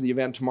there after the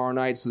event tomorrow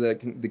night so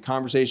that the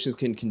conversations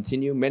can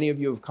continue. Many of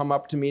you have come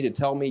up to me to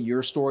tell me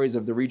your stories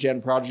of the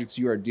regen projects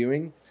you are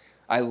doing.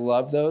 I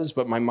love those,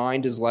 but my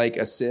mind is like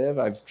a sieve.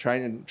 I'm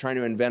trying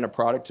to invent a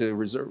product to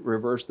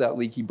reverse that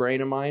leaky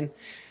brain of mine.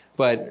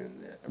 But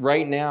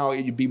right now,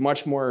 it'd be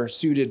much more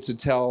suited to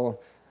tell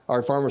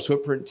our Farmers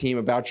Footprint team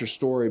about your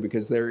story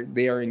because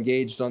they are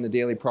engaged on the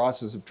daily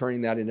process of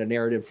turning that into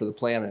narrative for the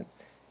planet.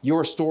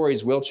 your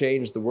stories will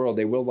change the world.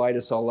 They will light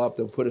us all up.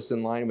 They'll put us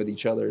in line with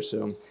each other.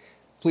 So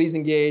please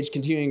engage,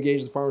 continue to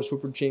engage the Farmers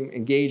Footprint team,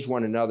 engage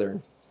one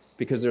another,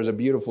 because there's a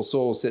beautiful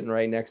soul sitting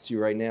right next to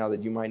you right now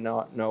that you might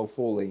not know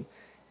fully.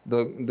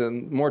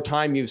 The more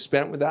time you've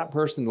spent with that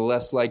person, the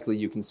less likely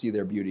you can see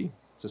their beauty.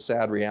 It's a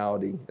sad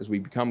reality as we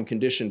become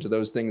conditioned to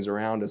those things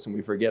around us and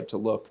we forget to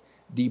look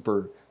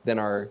deeper than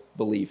our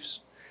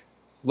beliefs.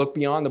 Look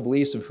beyond the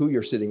beliefs of who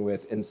you're sitting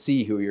with and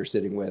see who you're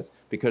sitting with,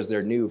 because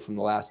they're new from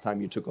the last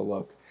time you took a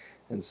look.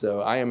 And so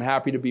I am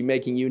happy to be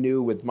making you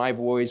new with my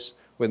voice,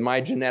 with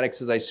my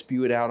genetics as I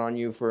spew it out on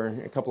you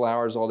for a couple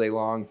hours all day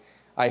long.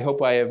 I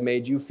hope I have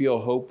made you feel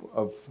hope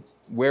of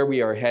where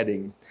we are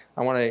heading.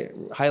 I want to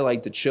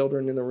highlight the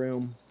children in the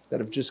room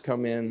that have just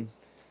come in.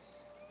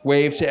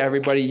 Wave to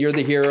everybody. You're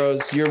the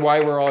heroes. You're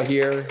why we're all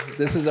here.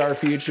 This is our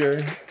future.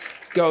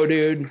 Go,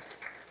 dude.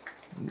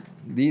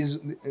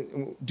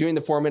 Doing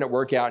the 4-minute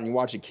workout and you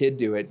watch a kid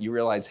do it, you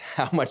realize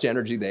how much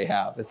energy they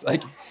have. It's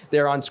like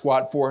they're on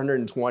squat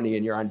 420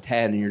 and you're on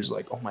 10 and you're just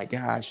like, oh my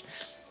gosh.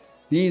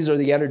 These are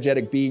the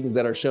energetic beings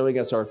that are showing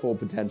us our full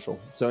potential.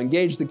 So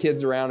engage the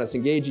kids around us,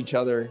 engage each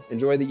other,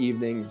 enjoy the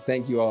evening.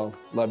 Thank you all.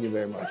 Love you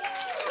very much.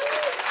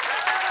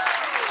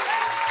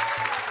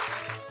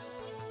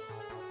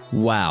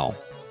 Wow.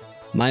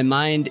 My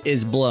mind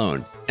is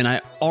blown, and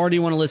I already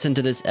want to listen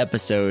to this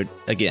episode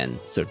again.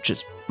 So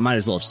just might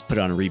as well just put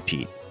it on a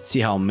repeat. See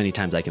how many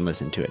times I can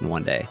listen to it in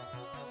one day.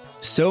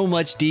 So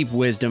much deep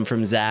wisdom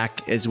from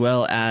Zach, as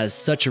well as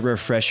such a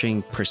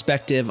refreshing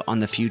perspective on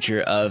the future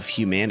of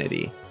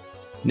humanity.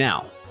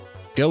 Now,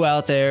 go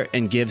out there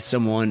and give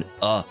someone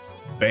a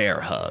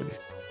bear hug.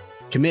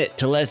 Commit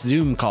to less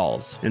Zoom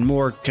calls and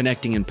more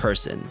connecting in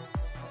person.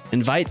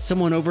 Invite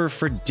someone over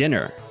for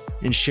dinner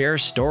and share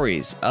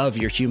stories of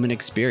your human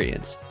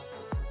experience.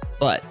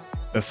 But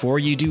before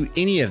you do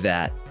any of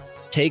that,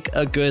 take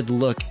a good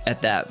look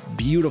at that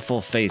beautiful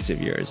face of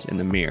yours in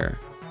the mirror.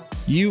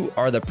 You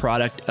are the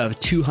product of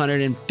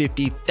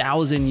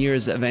 250,000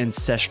 years of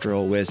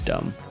ancestral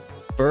wisdom,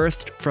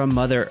 birthed from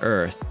Mother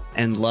Earth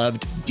and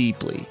loved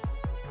deeply.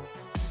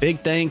 Big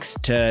thanks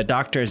to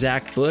Dr.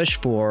 Zach Bush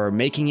for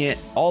making it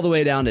all the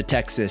way down to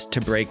Texas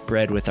to break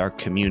bread with our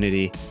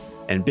community.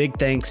 And big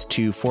thanks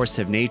to Force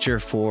of Nature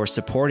for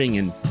supporting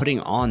and putting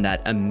on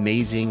that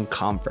amazing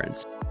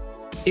conference.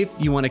 If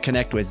you want to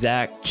connect with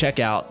Zach,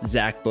 check out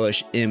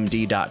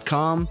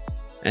zachbushmd.com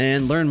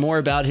and learn more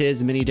about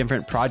his many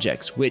different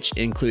projects, which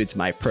includes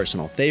my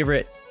personal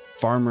favorite,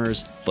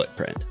 Farmers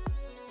Footprint.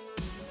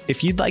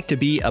 If you'd like to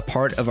be a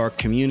part of our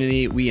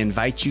community, we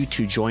invite you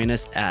to join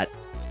us at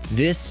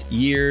this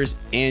year's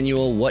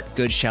annual What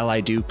Good Shall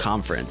I Do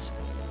conference.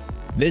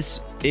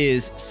 This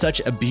is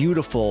such a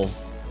beautiful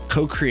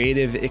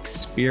co-creative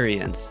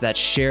experience that's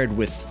shared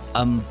with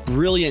a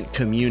brilliant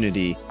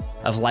community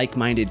of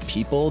like-minded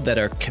people that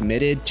are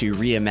committed to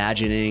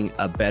reimagining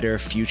a better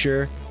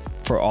future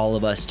for all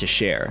of us to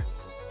share.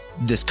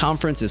 This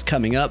conference is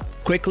coming up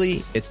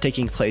quickly. It's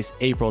taking place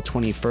April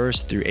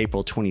 21st through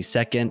April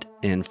 22nd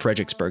in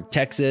Fredericksburg,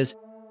 Texas.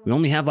 We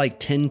only have like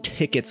 10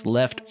 tickets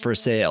left for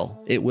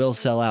sale. It will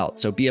sell out,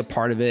 so be a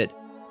part of it.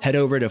 Head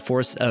over to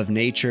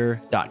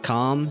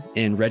forceofnature.com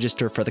and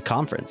register for the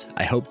conference.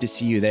 I hope to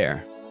see you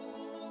there.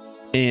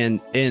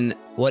 And in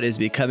what is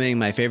becoming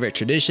my favorite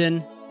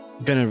tradition,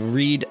 I'm going to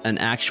read an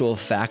actual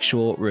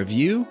factual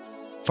review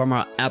from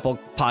our Apple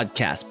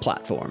Podcast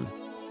platform.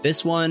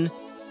 This one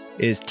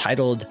is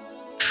titled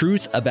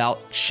Truth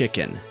About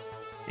Chicken,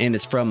 and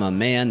it's from a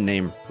man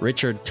named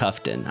Richard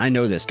Tufton. I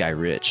know this guy,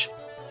 Rich.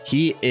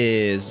 He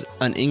is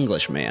an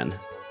Englishman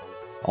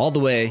all the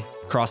way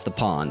across the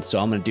pond, so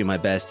I'm going to do my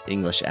best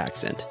English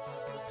accent.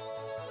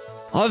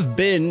 I've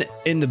been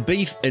in the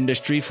beef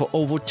industry for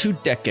over 2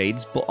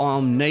 decades, but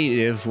I'm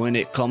native when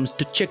it comes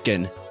to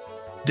chicken.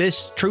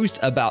 This Truth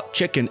About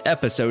Chicken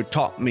episode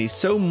taught me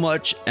so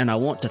much, and I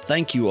want to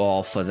thank you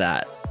all for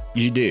that.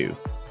 You do.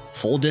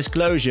 Full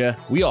disclosure,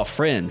 we are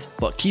friends,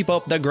 but keep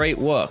up the great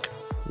work.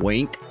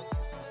 Wink.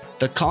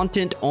 The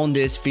content on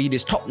this feed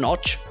is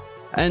top-notch,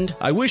 and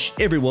I wish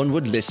everyone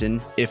would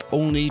listen, if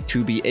only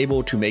to be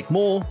able to make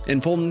more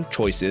informed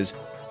choices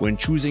when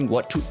choosing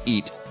what to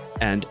eat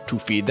and to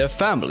feed their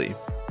family.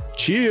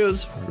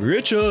 Cheers,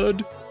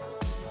 Richard!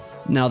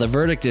 Now, the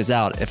verdict is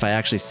out. If I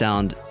actually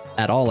sound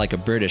at all like a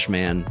British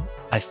man,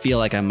 I feel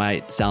like I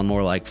might sound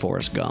more like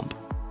Forrest Gump.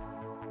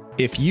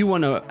 If you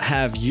want to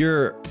have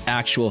your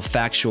actual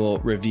factual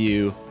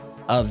review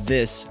of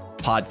this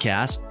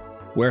podcast,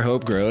 Where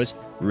Hope Grows,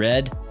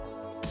 read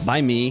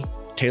by me,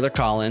 Taylor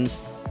Collins,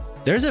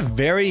 there's a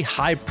very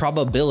high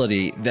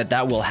probability that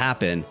that will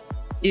happen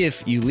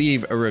if you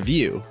leave a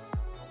review.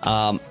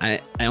 I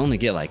only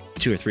get like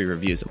 2 or 3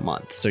 reviews a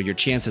month, so your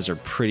chances are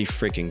pretty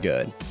freaking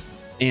good.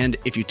 And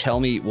if you tell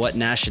me what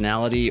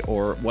nationality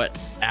or what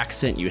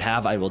accent you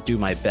have, I will do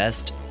my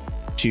best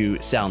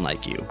to sound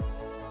like you.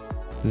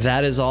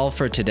 That is all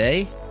for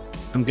today.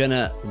 I'm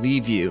gonna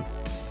leave you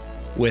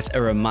with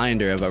a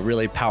reminder of a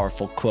really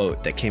powerful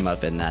quote that came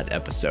up in that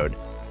episode.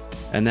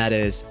 And that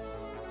is,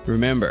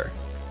 remember,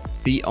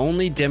 the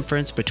only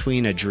difference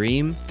between a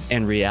dream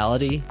and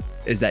reality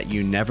is that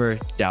you never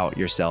doubt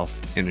yourself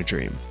in a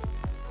dream.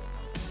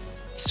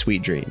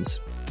 Sweet dreams.